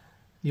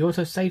 The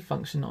auto save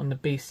function on the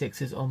B6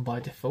 is on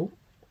by default,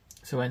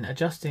 so when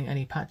adjusting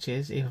any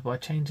patches, either by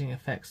changing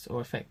effects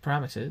or effect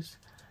parameters,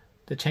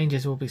 the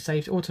changes will be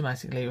saved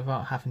automatically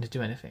without having to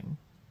do anything.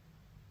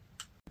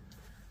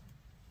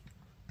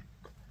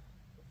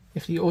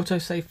 If the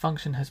autosave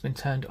function has been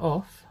turned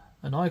off,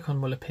 an icon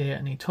will appear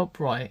in the top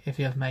right if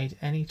you have made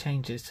any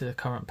changes to the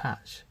current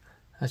patch,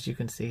 as you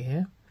can see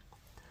here.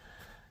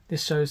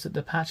 This shows that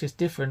the patch is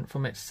different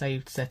from its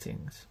saved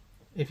settings.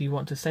 If you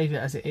want to save it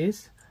as it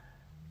is,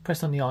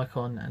 press on the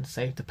icon and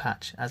save the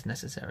patch as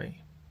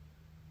necessary.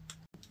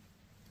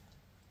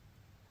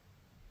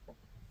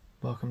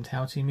 Welcome to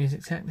How to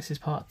Music Tech. This is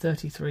part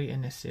 33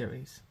 in this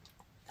series.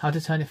 How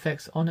to turn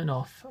effects on and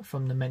off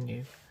from the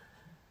menu.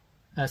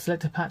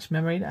 Select a patch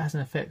memory that has an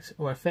effect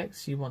or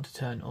effects you want to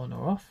turn on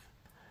or off.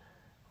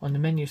 On the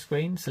menu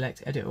screen,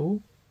 select Edit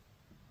All.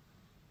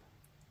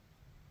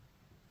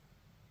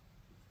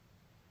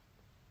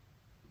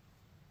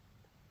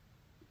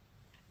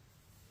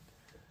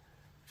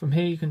 From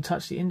here you can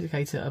touch the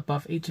indicator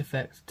above each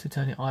effect to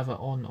turn it either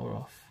on or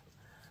off.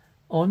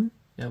 On,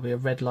 there will be a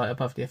red light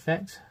above the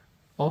effect.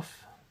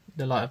 Off,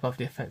 the light above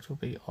the effect will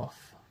be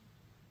off.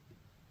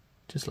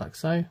 Just like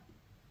so.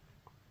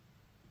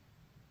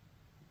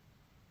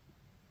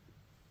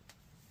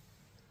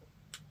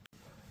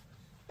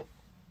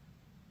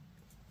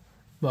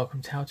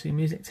 Welcome to How to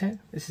Music Tech.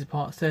 This is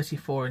part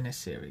 34 in this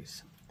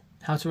series.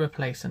 How to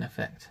replace an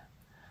effect.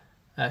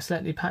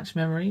 Select the patch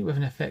memory with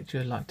an effect you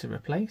would like to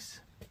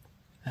replace.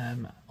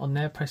 On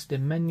there, press the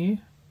menu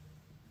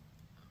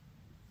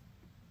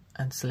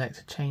and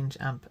select Change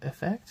Amp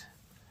Effect.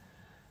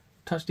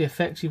 Touch the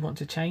effect you want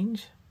to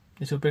change.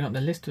 This will bring up the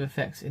list of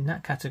effects in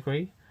that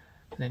category,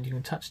 and then you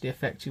can touch the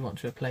effect you want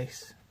to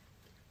replace.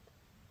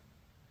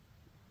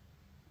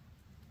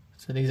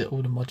 So these are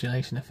all the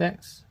modulation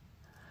effects.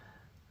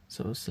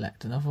 So we'll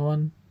select another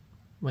one.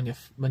 When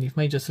you've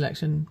made your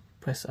selection,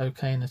 press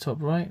OK in the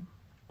top right,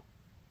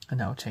 and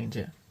that will change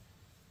it.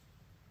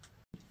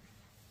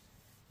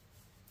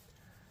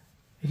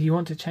 If you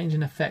want to change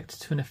an effect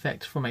to an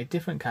effect from a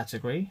different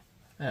category,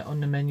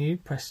 on the menu,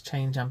 press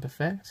Change Amp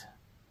Effect.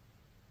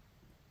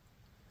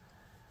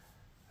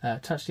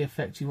 Touch the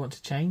effect you want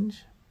to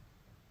change.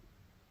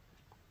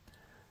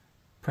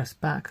 Press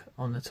back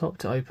on the top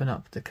to open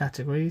up the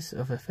categories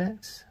of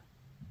effects.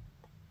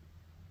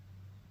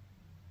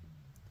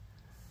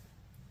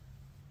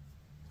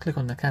 Click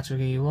on the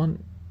category you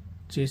want,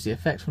 choose the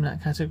effect from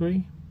that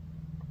category.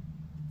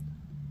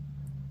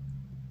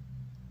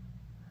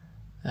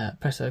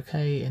 Press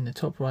OK in the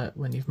top right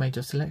when you've made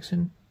your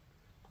selection,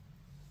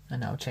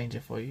 and that will change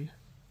it for you.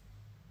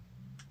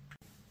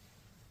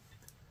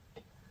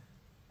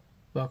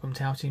 Welcome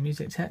to How to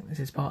Music Tech. This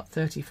is part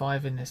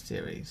 35 in this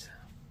series.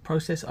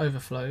 Process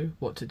overflow,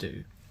 what to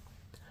do.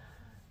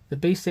 The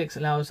B6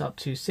 allows up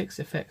to 6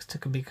 effects to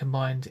be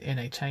combined in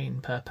a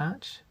chain per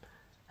patch.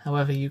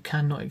 However, you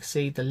cannot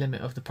exceed the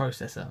limit of the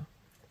processor.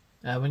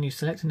 When you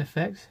select an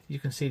effect, you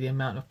can see the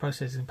amount of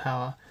processing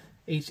power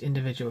each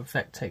individual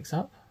effect takes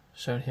up,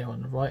 shown here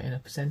on the right in a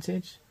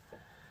percentage.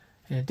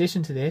 In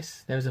addition to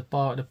this, there is a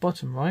bar at the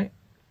bottom right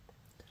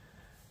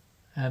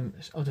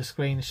of the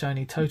screen showing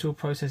the total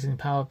processing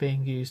power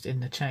being used in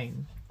the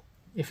chain.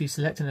 If you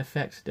select an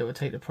effect that will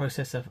take the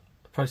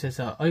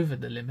processor over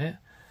the limit,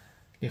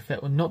 the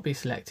effect will not be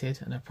selected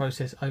and a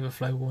process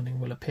overflow warning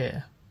will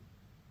appear.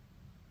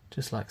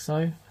 Just like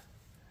so.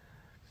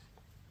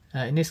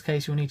 In this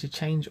case, you'll need to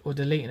change or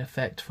delete an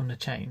effect from the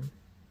chain.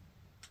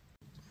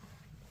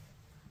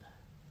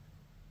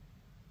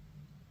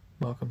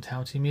 Welcome to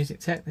How to Music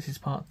Tech. This is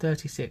part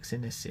 36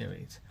 in this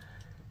series.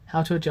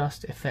 How to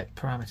adjust effect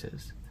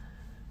parameters.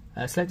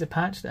 Select a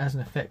patch that has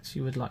an effect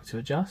you would like to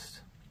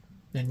adjust.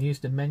 Then use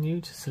the menu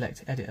to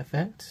select Edit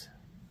Effects.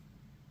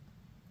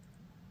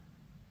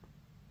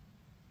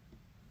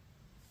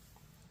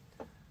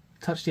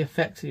 Touch the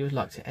effect that you would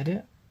like to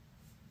edit.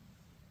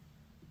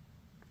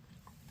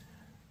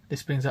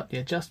 This brings up the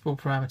adjustable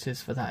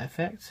parameters for that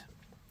effect.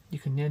 You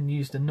can then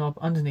use the knob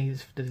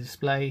underneath the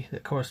display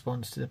that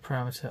corresponds to the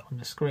parameter on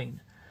the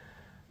screen.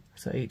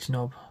 So each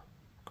knob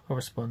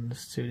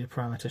corresponds to the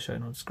parameter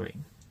shown on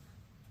screen.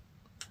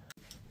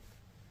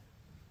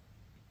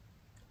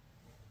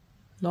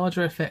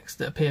 Larger effects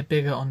that appear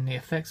bigger on the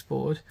effects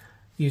board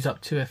use up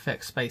 2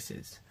 effect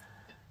spaces.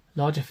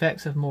 Large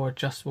effects have more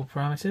adjustable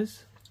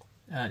parameters.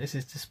 This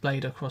is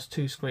displayed across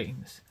 2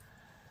 screens.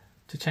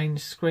 To change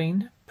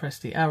screen, press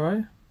the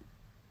arrow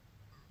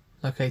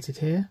located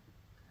here.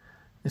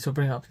 This will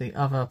bring up the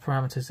other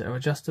parameters that are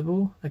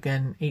adjustable.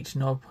 Again, each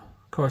knob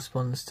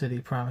corresponds to the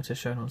parameter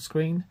shown on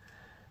screen.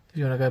 If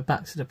you want to go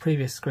back to the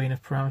previous screen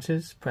of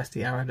parameters, press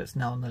the arrow that's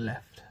now on the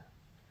left.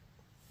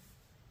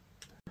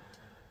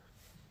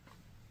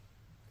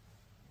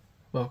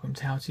 Welcome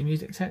to How to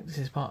Music Tech. This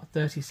is part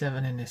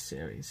 37 in this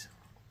series.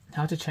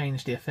 How to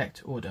change the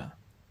effect order.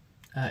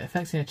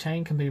 Effects in a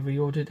chain can be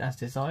reordered as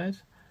desired.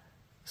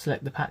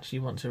 Select the patch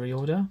you want to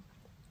reorder,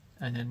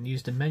 and then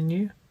use the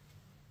menu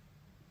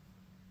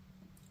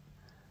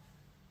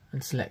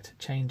and select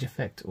Change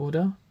Effect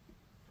Order.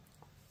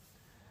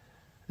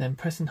 Then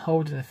press and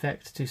hold an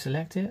effect to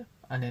select it,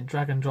 and then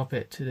drag and drop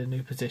it to the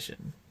new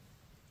position.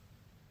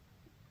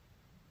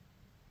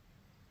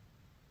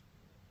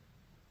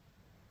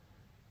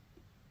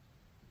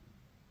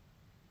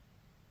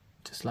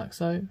 Just like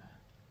so.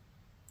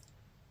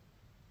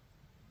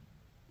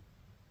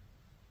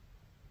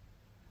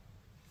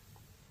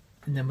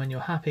 And then when you're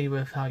happy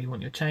with how you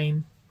want your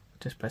chain,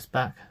 just press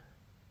back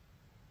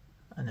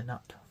and then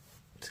up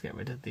to get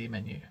rid of the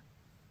menu.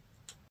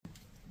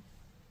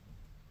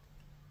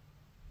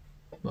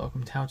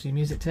 Welcome to How to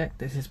Music Tech.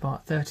 This is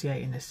part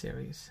 38 in this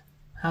series.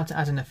 How to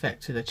add an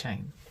effect to the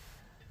chain.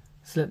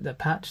 Select the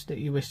patch that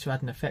you wish to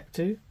add an effect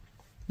to,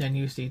 then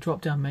use the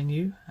drop down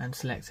menu and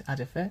select Add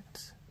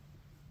Effects.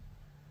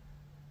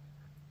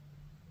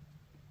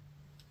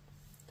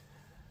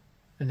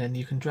 And then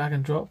you can drag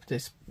and drop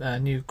this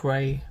new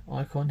grey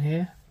icon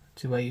here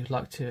to where you'd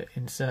like to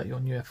insert your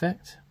new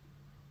effect.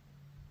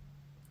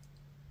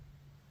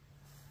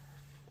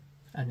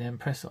 And then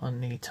press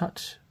on the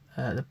touch,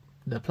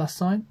 the plus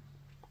sign.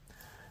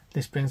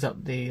 This brings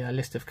up the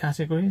list of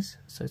categories,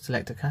 so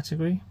select a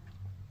category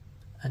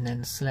and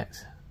then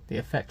select the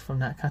effect from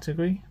that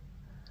category.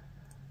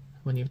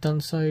 When you've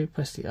done so,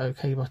 press the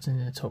OK button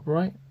in the top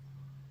right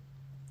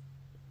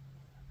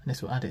and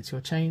this will add it to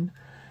your chain.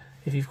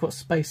 If you've got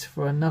space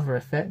for another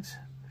effect,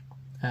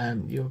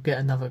 you'll get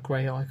another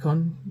grey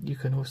icon. You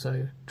can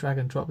also drag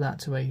and drop that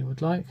to where you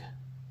would like.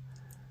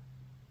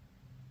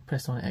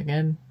 Press on it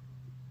again,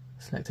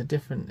 select a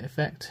different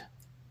effect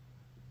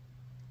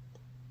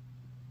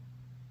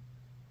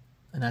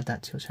and add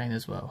that to your chain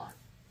as well.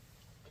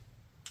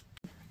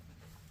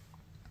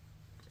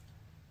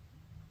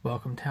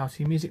 Welcome to How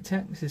to Music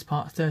Tech. This is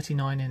part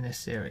 39 in this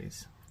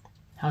series.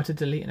 How to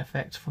delete an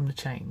effect from the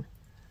chain.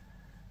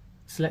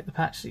 Select the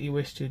patch that you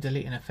wish to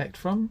delete an effect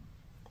from.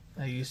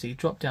 Use the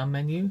drop down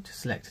menu to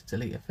select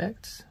Delete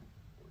Effects.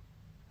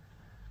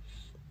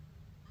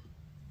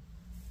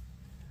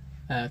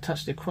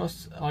 Touch the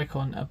cross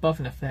icon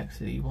above an effect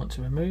that you want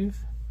to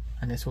remove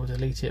and this will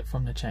delete it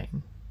from the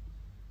chain.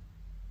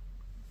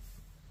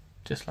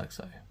 Just like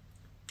so.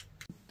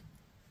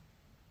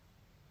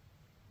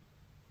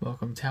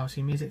 Welcome to How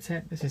to Music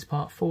Tech. This is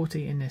part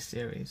 40 in this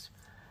series.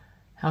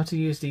 How to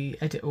use the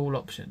Edit All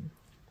option.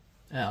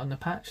 On the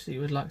patch that you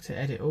would like to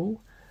edit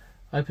all,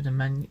 open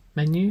the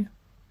menu,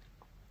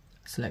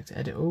 select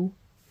Edit All.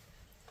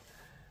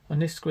 On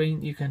this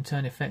screen you can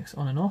turn effects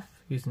on and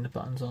off using the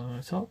buttons on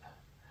the top.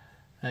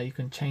 You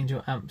can change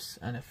your amps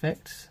and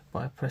effects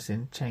by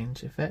pressing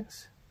Change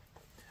Effects.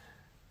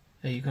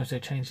 You can also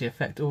change the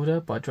effect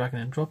order by dragging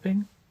and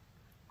dropping.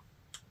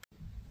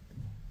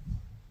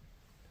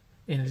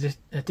 In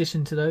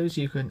addition to those,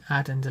 you can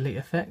add and delete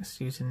effects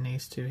using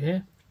these two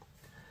here.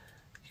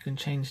 You can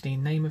change the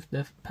name of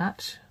the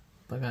patch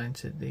by going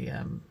to the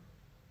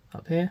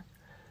up here.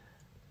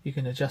 You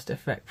can adjust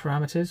effect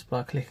parameters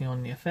by clicking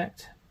on the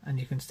effect, and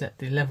you can set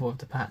the level of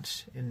the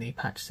patch in the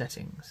patch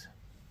settings.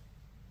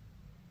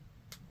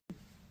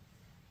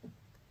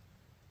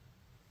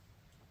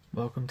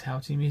 Welcome to How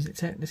to Music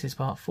Tech. This is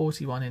part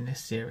 41 in this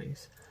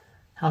series.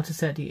 How to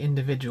set the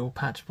individual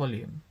patch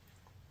volume.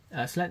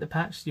 Select the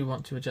patch you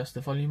want to adjust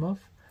the volume of.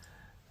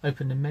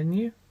 Open the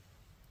menu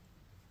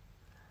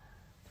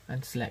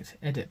and select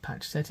Edit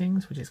Patch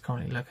Settings, which is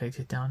currently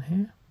located down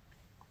here.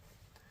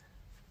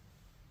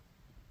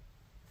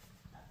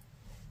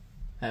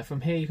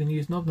 From here you can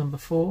use knob number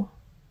 4,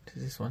 which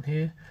is this one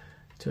here,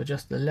 to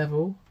adjust the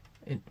level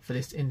for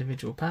this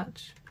individual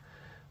patch,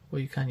 or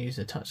you can use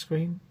a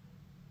touchscreen.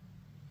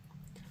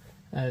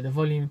 The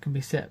volume can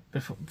be set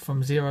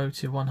from 0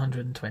 to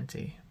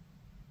 120.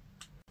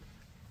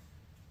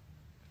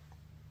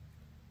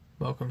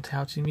 Welcome to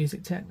How to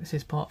Music Tech. This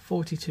is part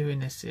 42 in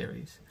this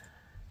series.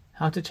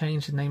 How to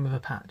change the name of a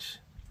patch.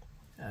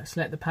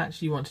 Select the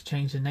patch you want to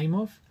change the name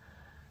of,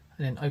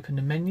 and then open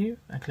the menu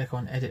and click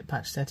on Edit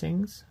Patch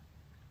Settings.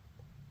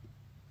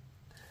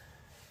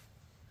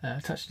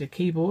 Touch the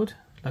keyboard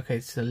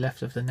located to the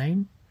left of the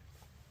name.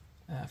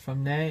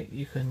 From there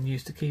you can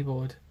use the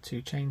keyboard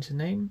to change the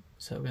name,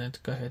 so we're going to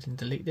go ahead and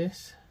delete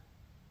this.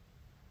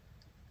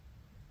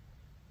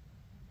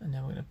 And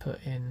then we're going to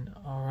put in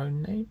our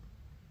own name.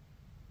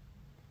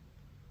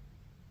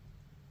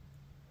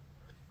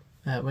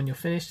 When you're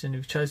finished and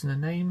you've chosen a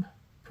name,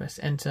 press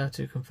enter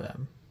to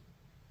confirm.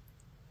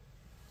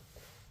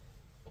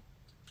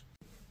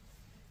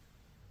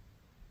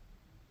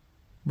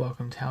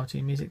 Welcome to How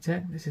to Music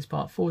Tech. This is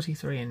part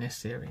 43 in this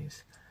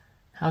series.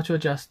 How to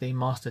adjust the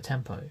master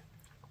tempo.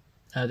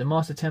 The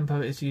master tempo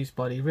is used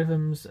by the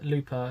rhythms,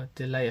 looper,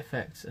 delay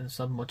effects and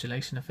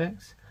submodulation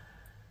effects.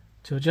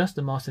 To adjust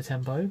the master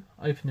tempo,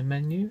 open the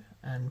menu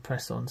and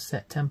press on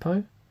Set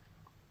Tempo.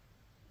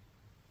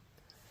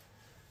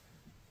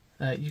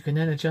 You can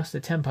then adjust the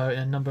tempo in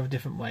a number of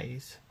different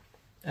ways.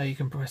 You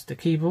can press the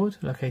keyboard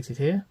located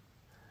here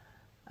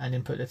and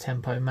input the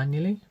tempo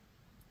manually.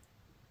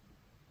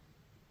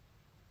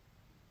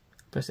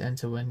 Press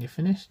enter when you're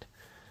finished.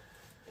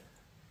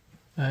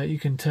 You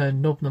can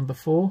turn knob number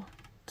 4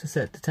 to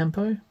set the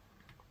tempo.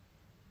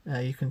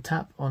 You can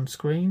tap on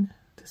screen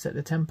to set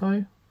the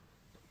tempo,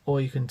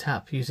 or you can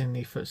tap using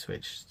the foot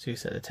switch to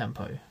set the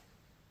tempo.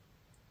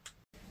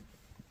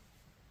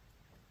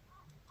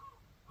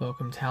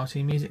 Welcome to How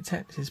to Music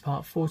Tech. This is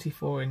part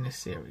 44 in this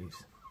series.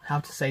 How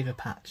to save a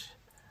patch.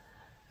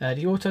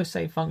 The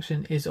autosave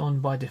function is on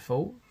by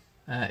default.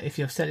 If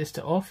you've set this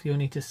to off, you'll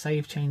need to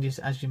save changes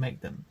as you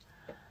make them.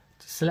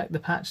 To select the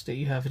patch that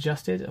you have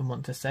adjusted and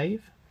want to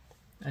save,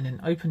 and then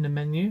open the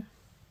menu,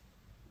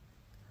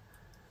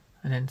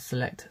 and then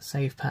select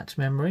Save Patch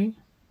Memory.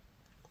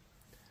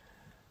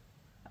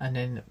 And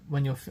then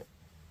when you've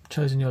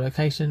chosen your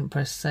location,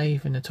 press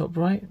Save in the top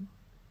right,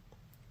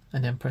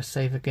 and then press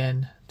save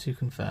again to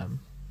confirm.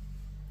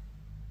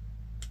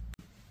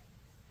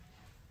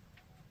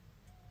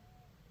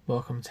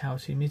 Welcome to How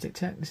To Music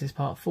Tech. This is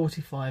part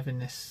 45 in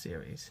this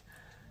series.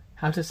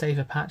 How to save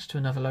a patch to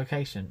another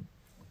location.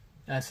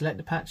 Select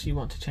the patch you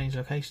want to change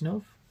location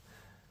of.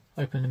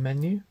 Open the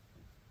menu.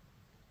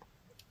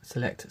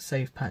 Select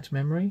Save Patch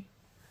Memory.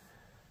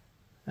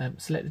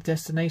 Select the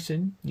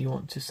destination you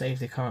want to save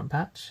the current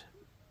patch.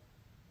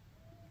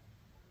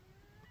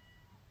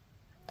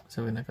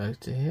 So we're going to go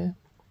to here.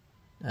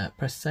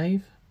 Press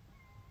save.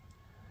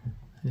 And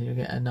then you'll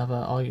get another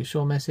 "Are you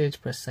sure?"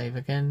 message. Press save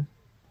again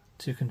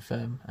to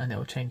confirm, and it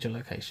will change your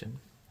location.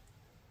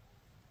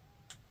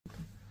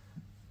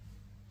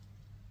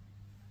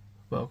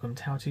 Welcome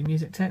to How To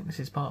Music Tech. This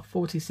is part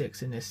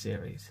 46 in this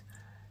series.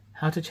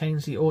 How to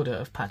change the order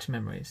of patch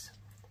memories.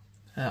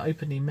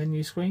 Open the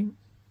menu screen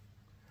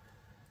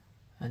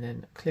and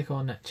then click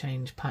on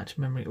Change Patch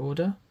Memory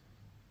Order.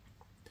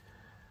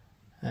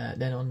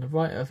 Then on the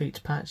right of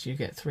each patch you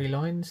get 3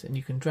 lines, and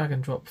you can drag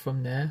and drop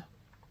from there.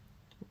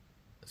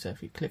 So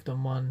if you clicked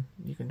on one,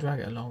 you can drag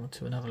it along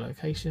to another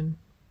location,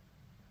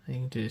 and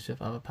you can do this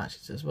with other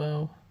patches as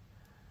well.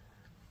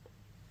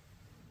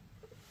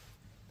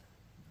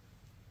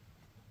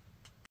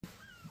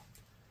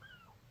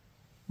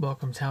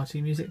 Welcome to How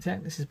To Music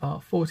Tech. This is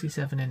part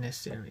 47 in this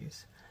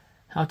series.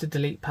 How to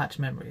delete patch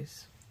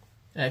memories.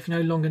 If you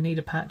no longer need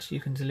a patch, you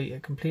can delete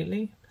it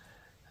completely.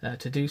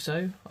 To do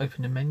so,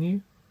 open the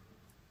menu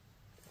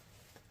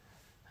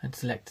and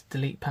select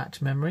Delete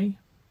Patch Memory.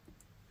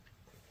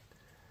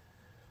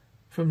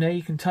 From there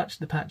you can touch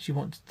the patch you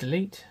want to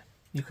delete.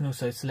 You can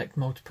also select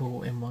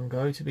multiple in one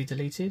go to be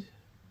deleted.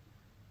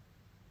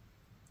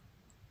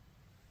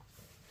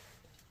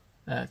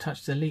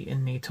 Touch delete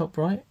in the top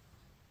right.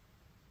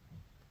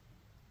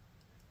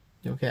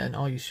 You'll get an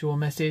 "Are you sure?"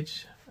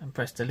 message, and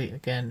press delete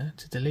again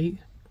to delete,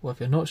 or if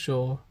you're not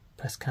sure,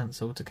 press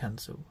cancel to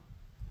cancel.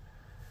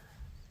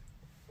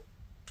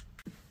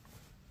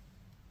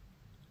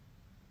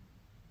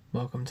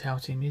 Welcome to How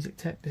To Music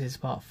Tech. This is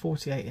part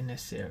 48 in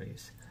this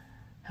series.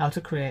 How to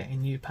create a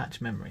new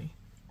patch memory.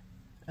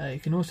 You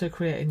can also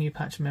create a new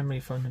patch memory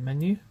from the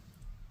menu.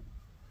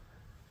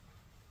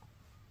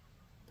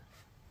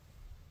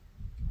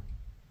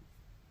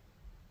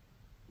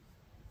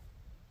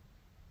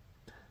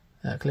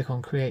 Click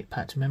on Create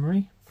Patch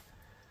Memory.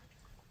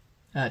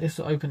 This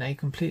will open a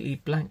completely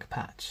blank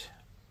patch.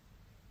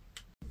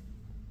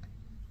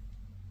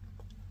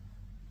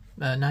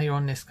 Now you're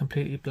on this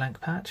completely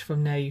blank patch.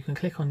 From there you can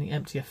click on the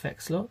empty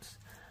effect slots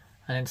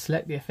and then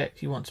select the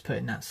effect you want to put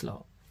in that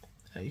slot.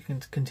 You can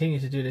continue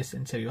to do this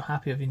until you're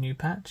happy with your new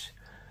patch.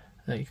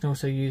 You can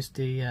also use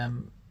the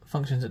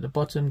functions at the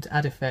bottom to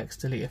add effects,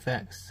 delete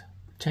effects,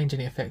 change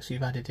any effects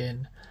you've added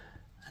in,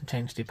 and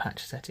change the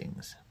patch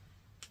settings.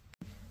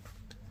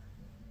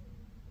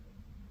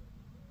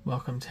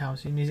 Welcome to How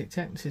To Music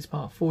Tech. This is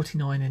part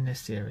 49 in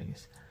this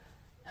series.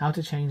 How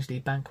to change the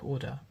bank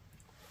order.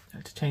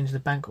 To change the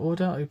bank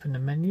order, open the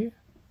menu,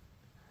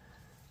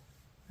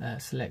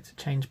 select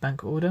Change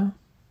Bank Order,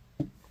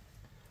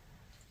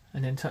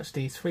 and then touch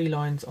the 3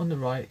 lines on the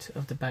right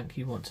of the bank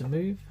you want to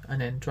move,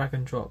 and then drag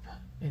and drop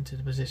into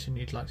the position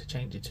you'd like to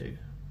change it to.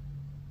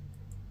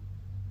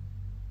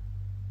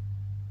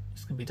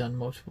 This can be done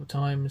multiple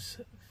times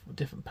for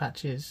different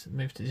patches,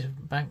 move to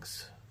different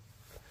banks.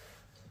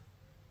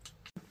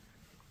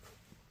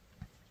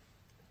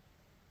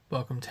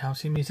 Welcome to How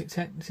To Music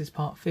Tech. This is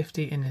part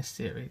 50 in this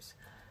series.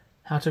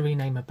 How to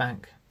rename a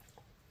bank.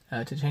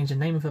 To change the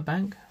name of a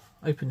bank,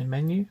 open the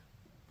menu.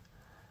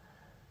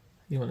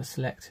 You want to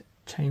select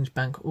Change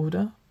Bank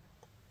Order,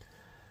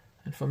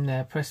 and from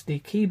there press the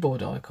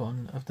keyboard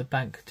icon of the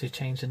bank to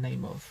change the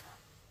name of.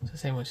 So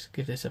say we want to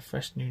give this a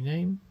fresh new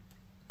name.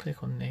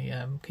 Click on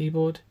the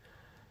keyboard,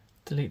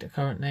 delete the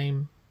current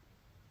name,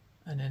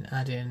 and then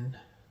add in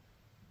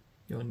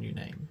your new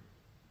name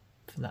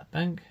for that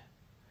bank.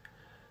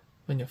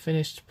 When you're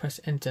finished, press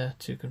enter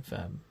to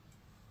confirm.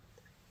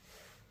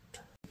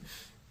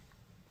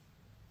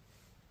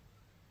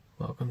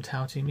 Welcome to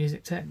How To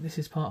Music Tech. This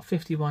is part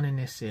 51 in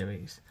this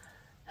series.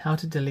 How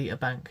to delete a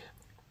bank.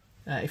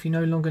 If you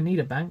no longer need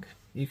a bank,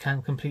 you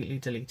can completely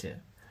delete it.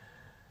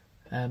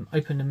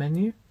 Open the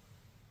menu,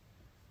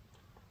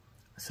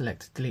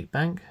 select Delete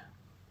Bank.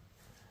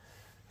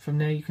 From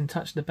there you can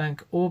touch the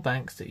bank or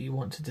banks that you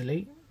want to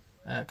delete.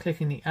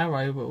 Clicking the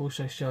arrow will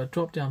also show a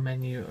drop down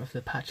menu of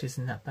the patches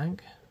in that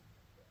bank,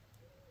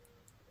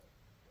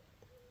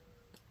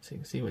 so you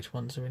can see which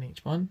ones are in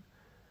each one.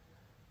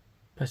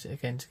 Press it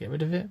again to get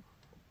rid of it.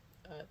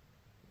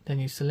 Then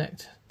you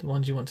select the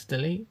ones you want to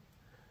delete.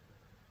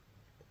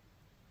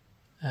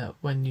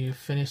 When you've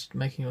finished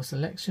making your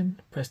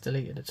selection, press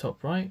delete at the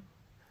top right.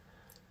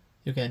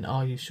 You'll get an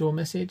 "Are you sure?"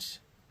 message.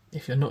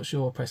 If you're not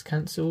sure, press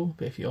cancel,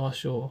 but if you are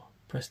sure,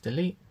 press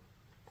delete,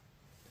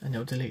 and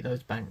it'll delete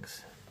those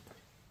banks.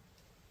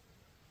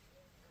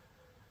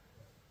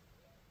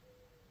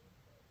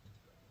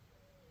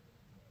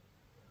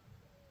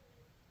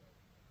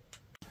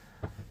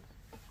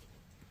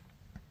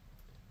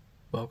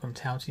 Welcome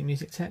to How to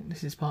Music Tech.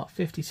 This is part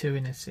 52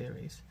 in this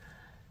series.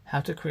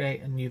 How to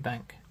create a new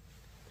bank.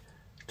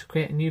 To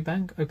create a new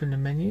bank, open the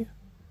menu,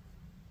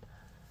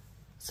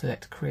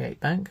 select Create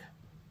Bank,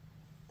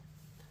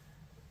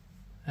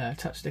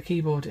 touch the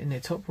keyboard in the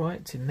top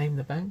right to name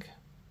the bank.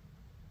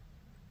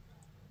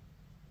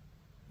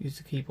 Use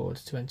the keyboard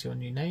to enter your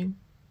new name.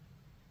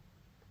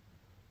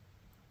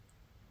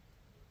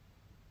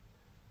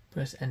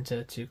 Press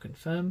Enter to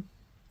confirm.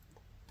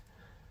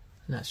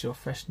 And that's your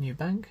fresh new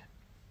bank.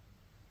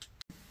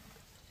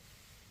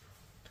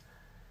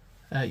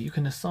 You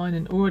can assign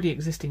an already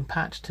existing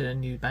patch to the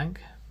new bank.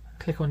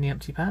 Click on the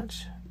empty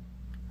patch.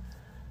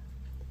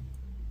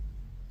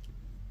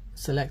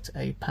 Select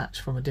a patch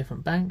from a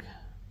different bank.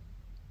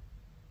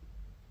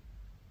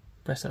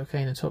 Press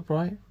OK in the top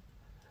right,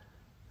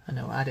 and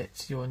it will add it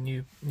to your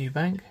new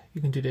bank. You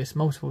can do this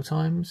multiple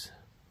times.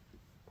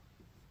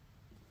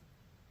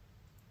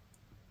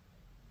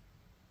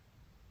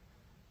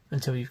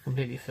 Until you've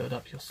completely filled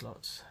up your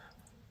slots.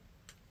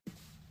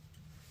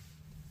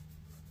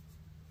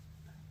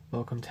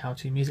 Welcome to How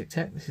to Music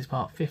Tech. This is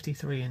part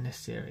 53 in this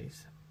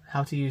series.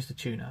 How to use the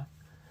tuner.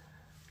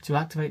 To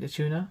activate the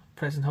tuner,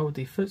 press and hold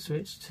the foot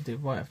switch to the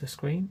right of the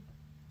screen.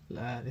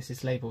 This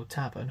is labelled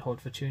Tab and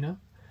hold for tuner.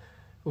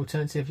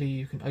 Alternatively,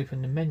 you can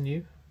open the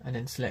menu and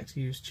then select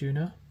Use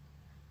Tuner.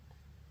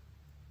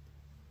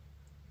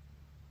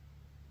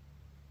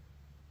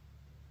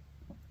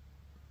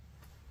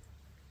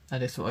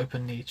 And this will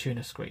open the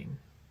tuner screen.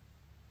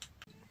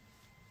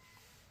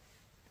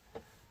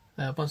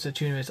 Once the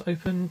tuner is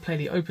open, play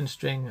the open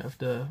string of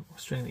the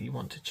string that you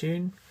want to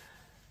tune.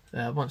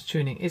 Once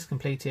tuning is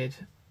completed,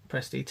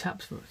 press the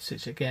tap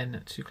switch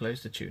again to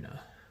close the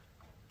tuner.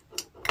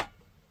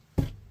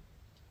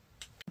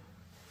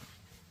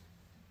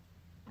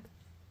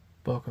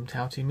 Welcome to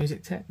How to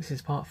Music Tech. This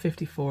is part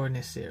 54 in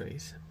this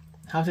series.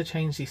 How to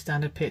change the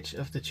standard pitch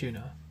of the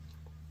tuner.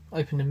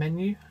 Open the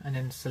menu and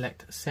then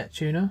select Set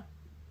Tuner.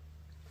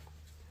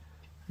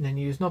 And then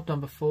use knob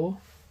number 4,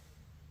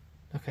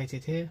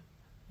 located here,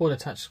 or the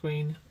touch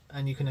screen,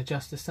 and you can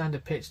adjust the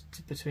standard pitch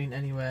to between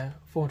anywhere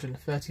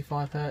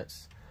 435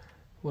 Hz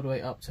all the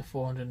way up to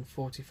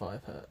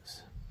 445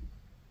 Hz.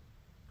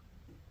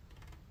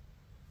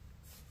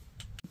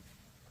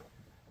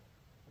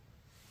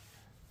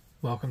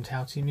 Welcome to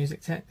How to Music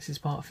Tech. This is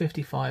part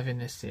 55 in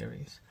this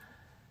series.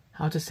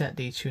 How to set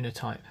the tuner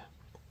type.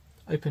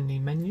 Open the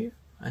menu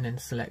and then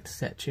select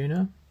Set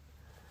Tuner.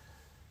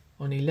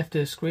 On the left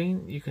of the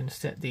screen, you can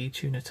set the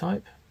tuner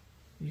type.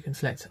 You can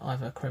select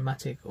either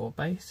chromatic or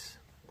bass.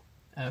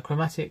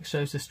 Chromatic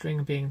shows the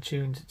string being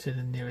tuned to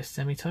the nearest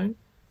semitone.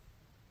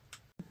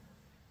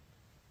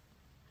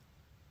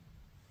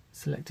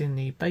 Selecting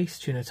the bass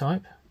tuner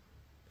type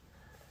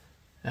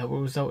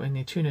will result in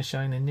the tuner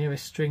showing the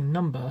nearest string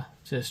number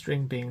to the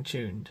string being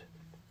tuned.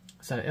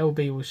 So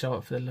LB will show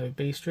up for the low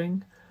B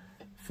string,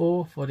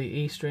 4 for the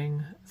E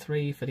string,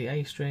 3 for the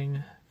A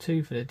string,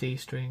 2 for the D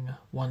string,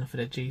 1 for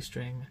the G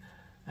string,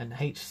 and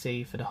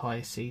HC for the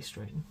high C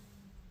string.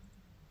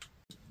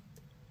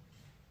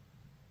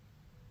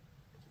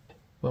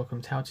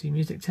 Welcome to How to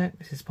Music Tech.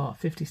 This is part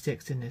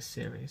 56 in this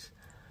series.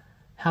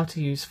 How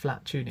to use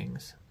flat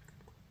tunings.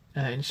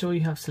 Ensure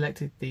you have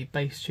selected the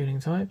bass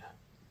tuning type,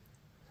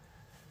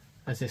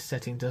 as this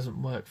setting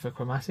doesn't work for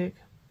chromatic,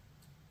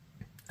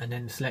 and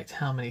then select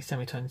how many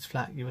semitones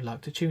flat you would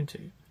like to tune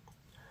to.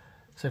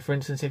 So for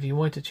instance, if you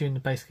wanted to tune the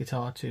bass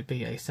guitar to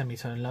be a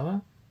semitone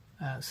lower,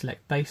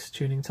 select bass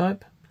tuning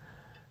type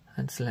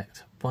and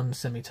select 1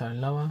 semitone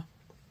lower,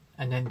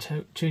 and then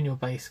tune your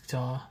bass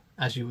guitar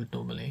as you would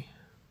normally.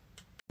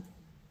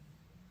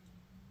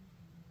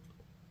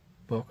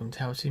 Welcome to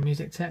How to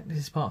Music Tech. This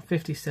is part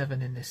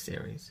 57 in this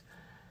series.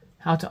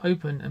 How to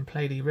open and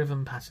play the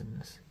rhythm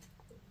patterns.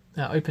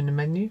 Open the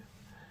menu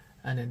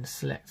and then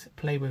select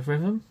Play with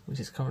Rhythm, which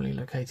is currently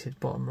located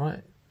bottom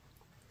right.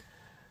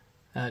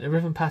 The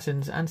rhythm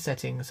patterns and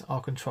settings are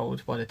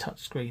controlled by the touch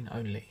screen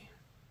only.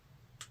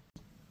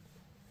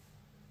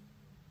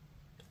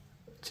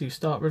 To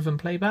start rhythm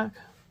playback,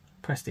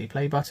 press the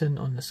play button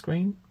on the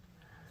screen,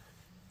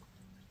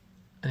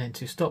 and then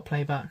to stop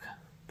playback,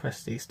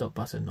 press the stop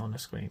button on the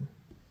screen.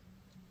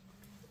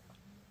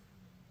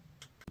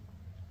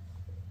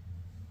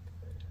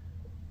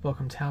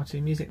 Welcome to How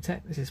to Music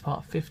Tech. This is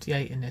part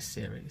 58 in this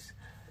series.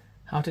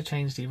 How to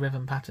change the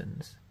rhythm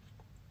patterns.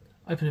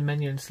 Open the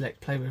menu and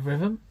select Play with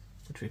Rhythm,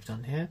 which we've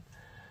done here,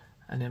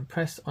 and then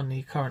press on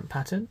the current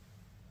pattern.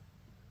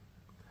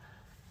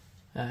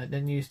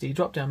 Then use the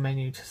drop down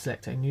menu to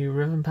select a new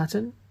rhythm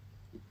pattern.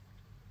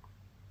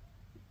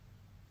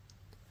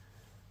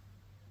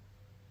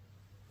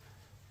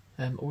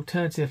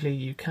 Alternatively,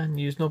 you can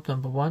use knob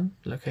number 1,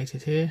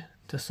 located here,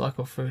 to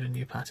cycle through the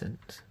new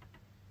patterns.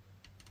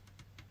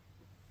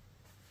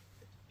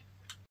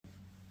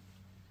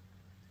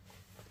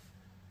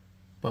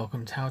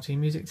 Welcome to How to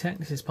Music Tech.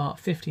 This is part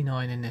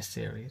 59 in this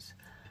series.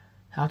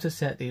 How to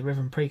set the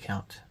rhythm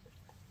pre-count.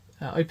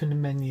 Open the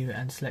menu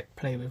and select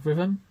Play with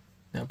Rhythm.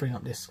 That'll bring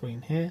up this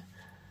screen here.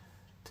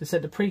 To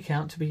set the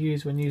pre-count to be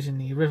used when using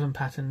the rhythm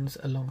patterns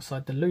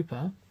alongside the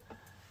looper,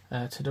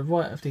 To the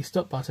right of the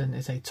stop button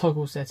is a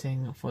toggle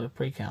setting for the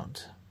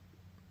pre-count.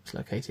 It's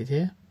located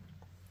here.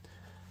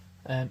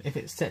 If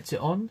it's set to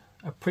on,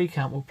 a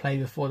pre-count will play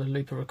before the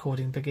looper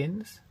recording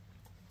begins.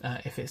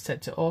 If it's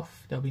set to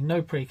off, there'll be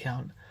no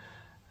pre-count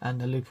and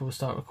the looper will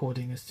start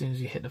recording as soon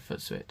as you hit the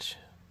foot switch.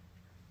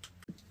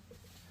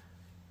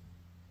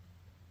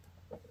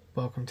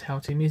 Welcome to How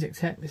to Music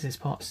Tech. This is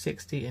part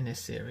 60 in this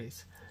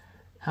series.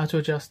 How to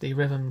adjust the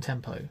rhythm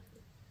tempo.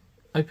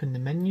 Open the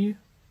menu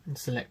and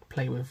select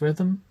Play with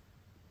Rhythm.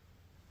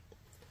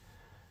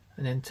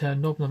 And then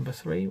turn knob number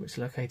 3, which is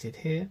located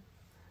here,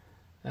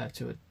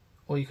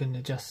 or you can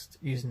adjust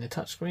using the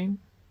touchscreen.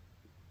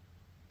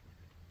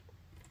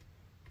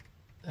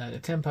 The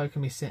tempo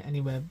can be set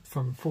anywhere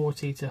from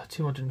 40 to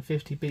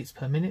 250 beats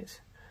per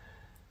minute.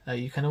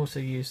 You can also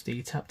use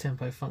the tap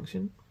tempo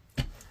function.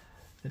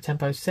 The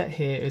tempo set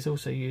here is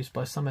also used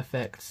by some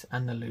effects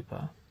and the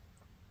looper.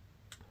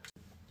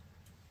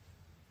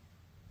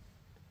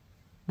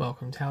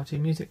 Welcome to How to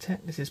Music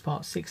Tech. This is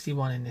part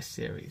 61 in this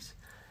series.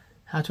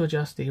 How to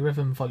adjust the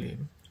rhythm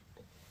volume.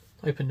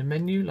 Open the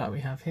menu like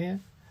we have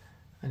here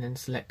and then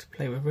select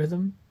Play with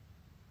Rhythm.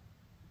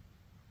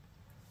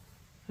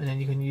 And then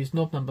you can use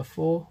knob number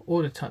 4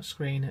 or the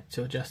touchscreen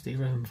to adjust the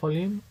rhythm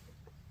volume,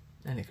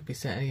 and it can be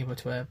set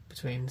anywhere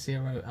between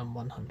 0 and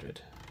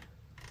 100.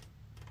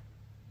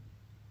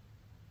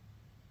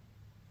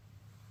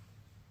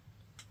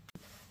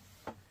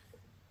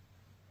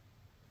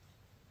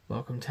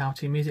 Welcome to How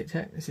to Music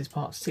Tech. This is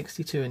part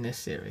 62 in this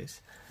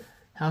series.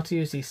 How to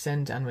use the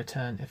send and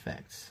return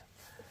effects.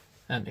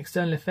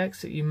 External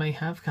effects that you may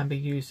have can be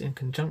used in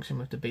conjunction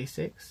with the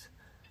B6.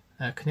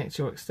 Connect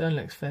your external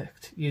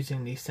effect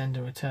using the send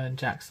and return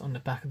jacks on the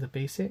back of the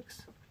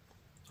B6.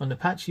 On the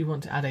patch you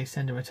want to add a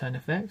send and return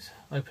effect.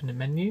 Open the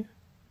menu,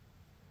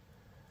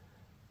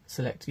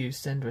 select Use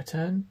Send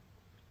Return,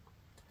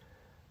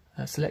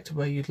 select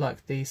where you'd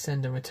like the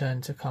send and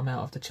return to come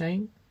out of the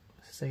chain.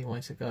 So you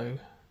want it to go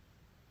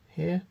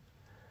here,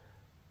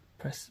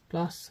 press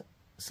plus,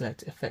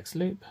 select Effects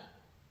Loop,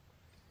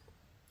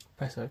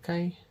 press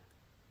OK,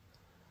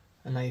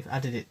 and now you've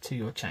added it to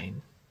your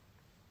chain.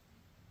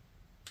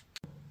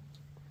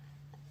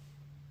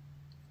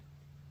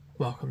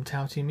 Welcome to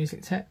How to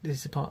Music Tech.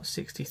 This is part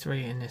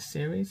 63 in this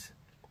series.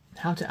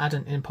 How to add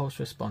an impulse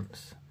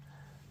response.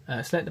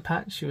 Select the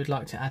patch you would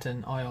like to add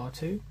an IR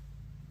to.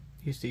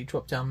 Use the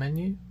drop down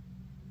menu.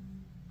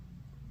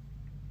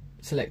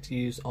 Select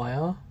Use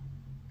IR.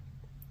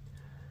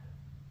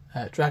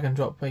 Drag and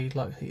drop where you'd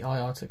like the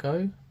IR to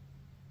go.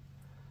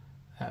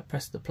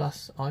 Press the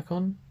plus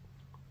icon.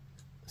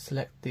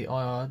 Select the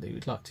IR that you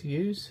would like to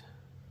use.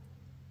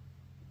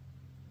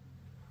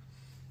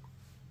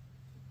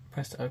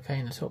 Press OK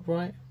in the top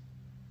right,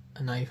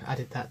 and now you've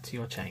added that to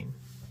your chain.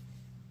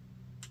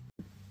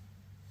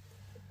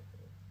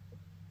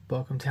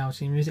 Welcome to How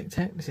to Music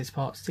Tech. This is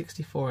part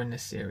 64 in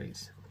this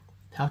series.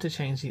 How to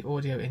change the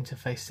audio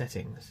interface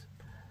settings.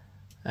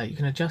 You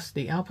can adjust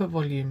the output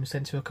volume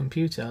sent to a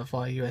computer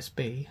via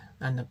USB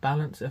and the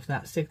balance of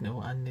that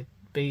signal and the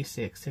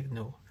B6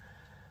 signal.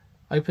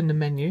 Open the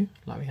menu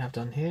like we have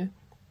done here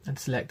and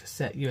select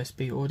Set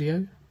USB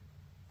Audio.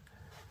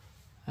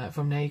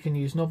 From there you can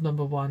use knob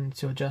number 1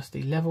 to adjust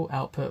the level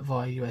output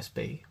via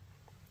USB.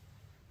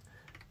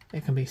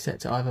 It can be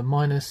set to either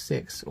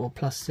 -6 or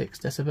 +6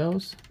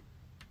 decibels.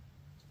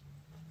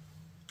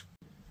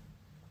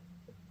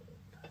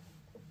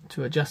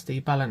 To adjust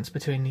the balance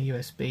between the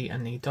USB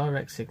and the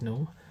direct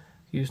signal,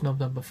 use knob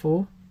number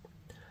 4.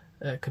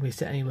 It can be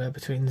set anywhere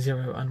between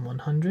 0 and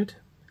 100.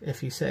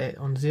 If you set it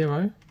on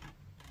 0,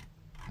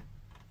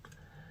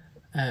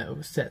 it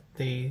will set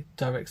the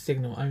direct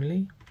signal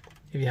only.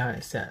 If you have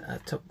it set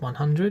at top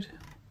 100,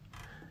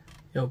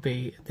 it'll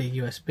be the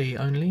USB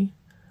only.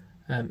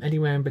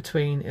 Anywhere in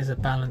between is a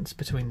balance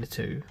between the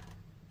two.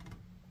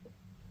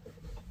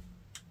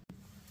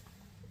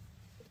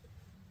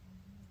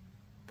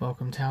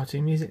 Welcome to How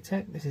to Music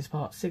Tech. This is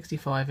part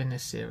 65 in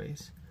this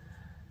series.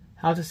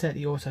 How to set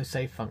the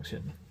autosave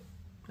function.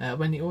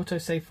 When the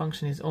autosave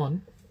function is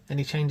on,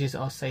 any changes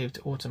are saved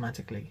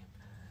automatically.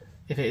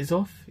 If it is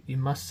off, you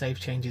must save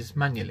changes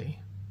manually.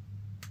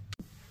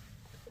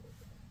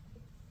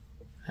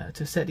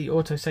 To set the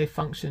autosave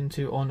function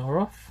to on or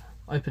off,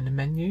 open the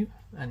menu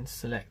and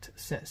select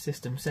Set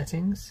System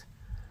Settings.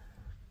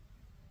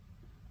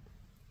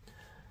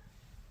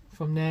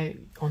 From there,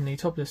 on the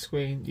top of the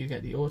screen, you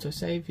get the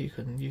autosave. You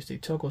can use the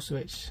toggle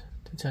switch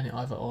to turn it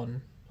either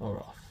on or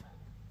off.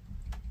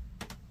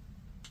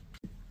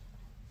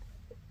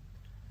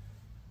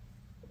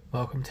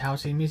 Welcome to How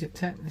to Music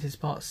Tech. This is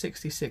part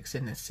 66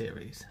 in this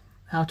series.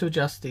 How to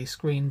adjust the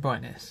screen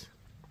brightness.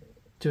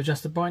 To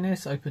adjust the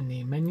brightness, open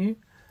the menu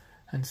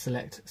and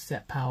select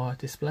Set Power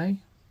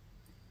Display.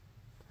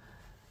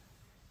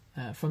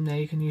 From there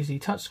you can use the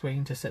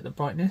touchscreen to set the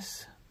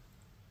brightness.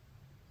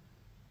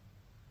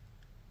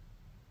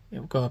 It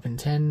will go up in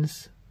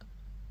tens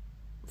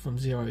from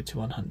 0 to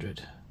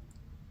 100.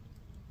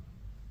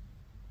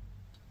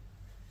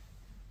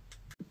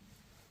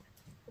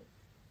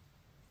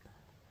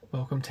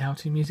 Welcome to How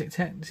to Music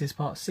Tech. This is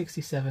part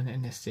 67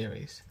 in this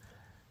series.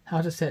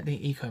 How to set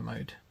the eco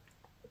mode.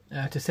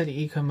 To set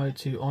the eco mode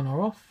to on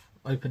or off,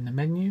 open the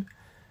menu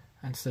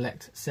and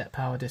select Set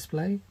Power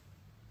Display.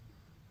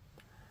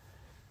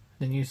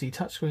 Then use the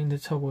touchscreen to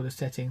toggle the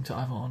setting to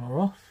either on or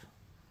off.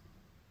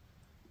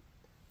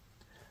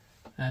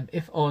 And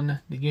if on,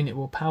 the unit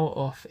will power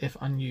off if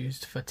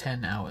unused for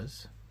 10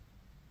 hours.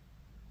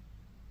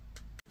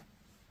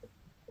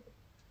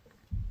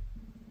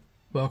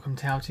 Welcome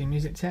to How to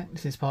Music Tech.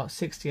 This is part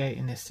 68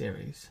 in this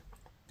series.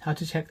 How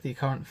to check the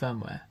current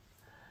firmware.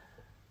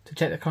 To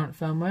check the current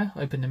firmware,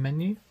 open the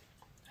menu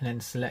and then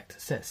select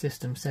Set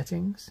System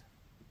Settings.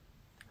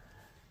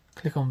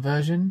 Click on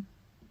Version.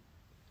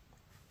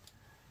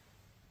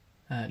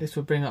 This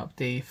will bring up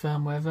the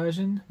firmware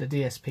version, the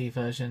DSP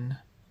version,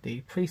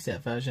 the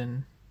preset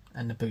version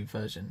and the boot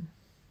version.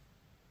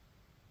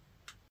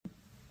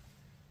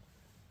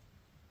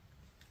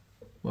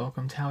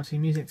 Welcome to How to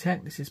Music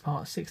Tech. This is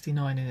part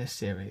 69 in this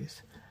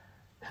series.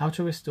 How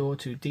to restore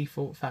to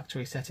default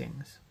factory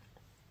settings.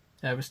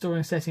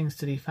 Restoring settings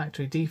to the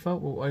factory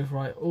default will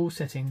overwrite all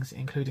settings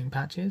including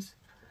patches.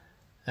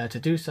 To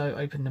do so,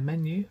 open the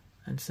menu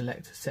and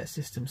select Set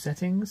System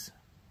Settings.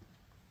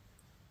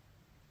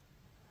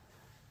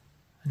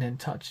 And then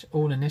touch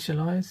All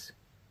Initialize.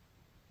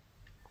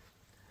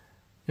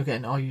 You'll get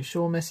an Are You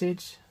Sure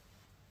message.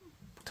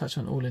 Touch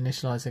on All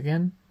Initialize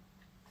again.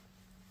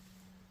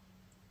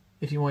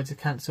 If you wanted to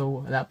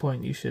cancel at that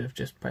point, you should have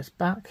just pressed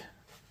back.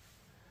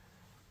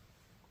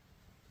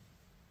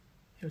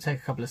 It will take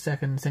a couple of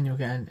seconds, then you'll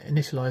get an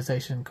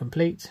initialization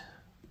complete.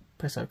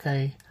 Press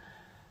OK,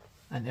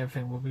 and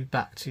everything will be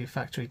back to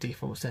factory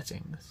default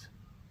settings.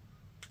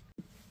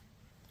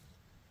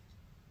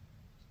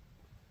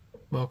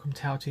 Welcome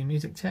to How to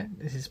Music Tech.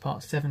 This is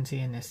part 70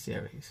 in this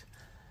series.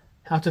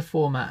 How to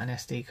format an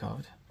SD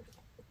card.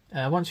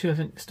 Once you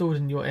have installed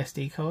in your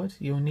SD card,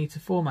 you will need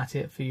to format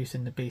it for use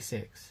in the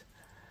B6.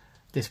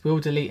 This will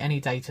delete any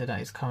data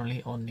that is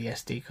currently on the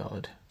SD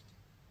card.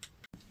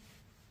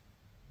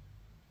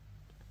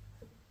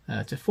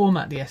 To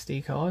format the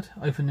SD card,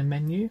 open the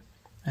menu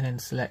and then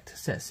select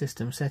Set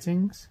System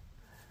Settings.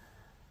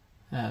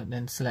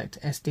 Then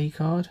select SD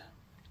card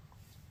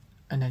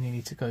and then you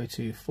need to go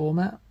to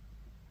Format.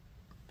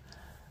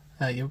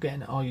 You'll get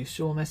an Are You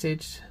Sure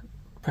message.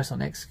 Press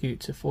on Execute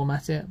to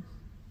format it.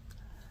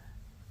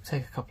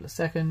 Take a couple of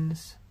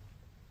seconds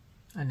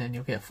and then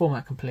you'll get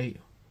Format Complete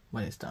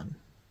when it's done.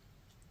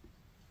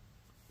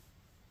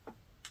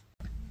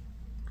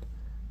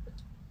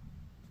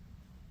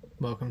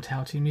 Welcome to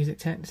How to Music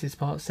Tech. This is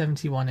part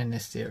 71 in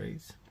this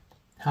series.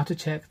 How to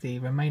check the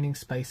remaining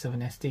space of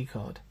an SD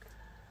card.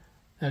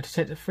 To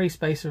check the free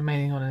space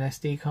remaining on an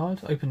SD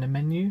card, open the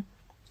menu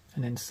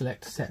and then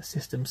select Set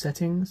System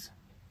Settings.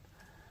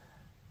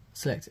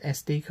 Select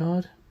SD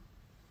card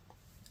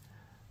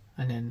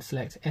and then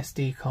select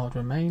SD card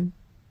remain,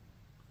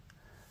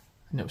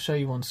 and it will show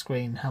you on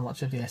screen how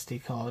much of the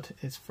SD card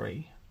is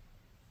free.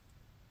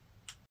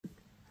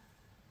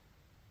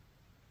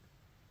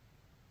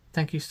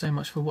 Thank you so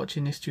much for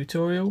watching this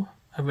tutorial.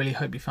 I really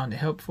hope you found it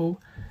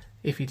helpful.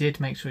 If you did,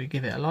 make sure you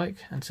give it a like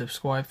and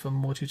subscribe for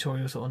more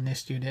tutorials on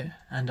this unit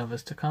and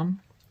others to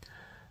come.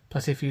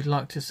 Plus, if you'd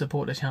like to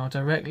support the channel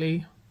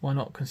directly, why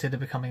not consider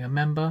becoming a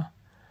member?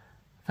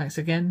 Thanks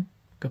again,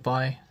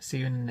 goodbye, see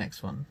you in the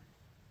next one.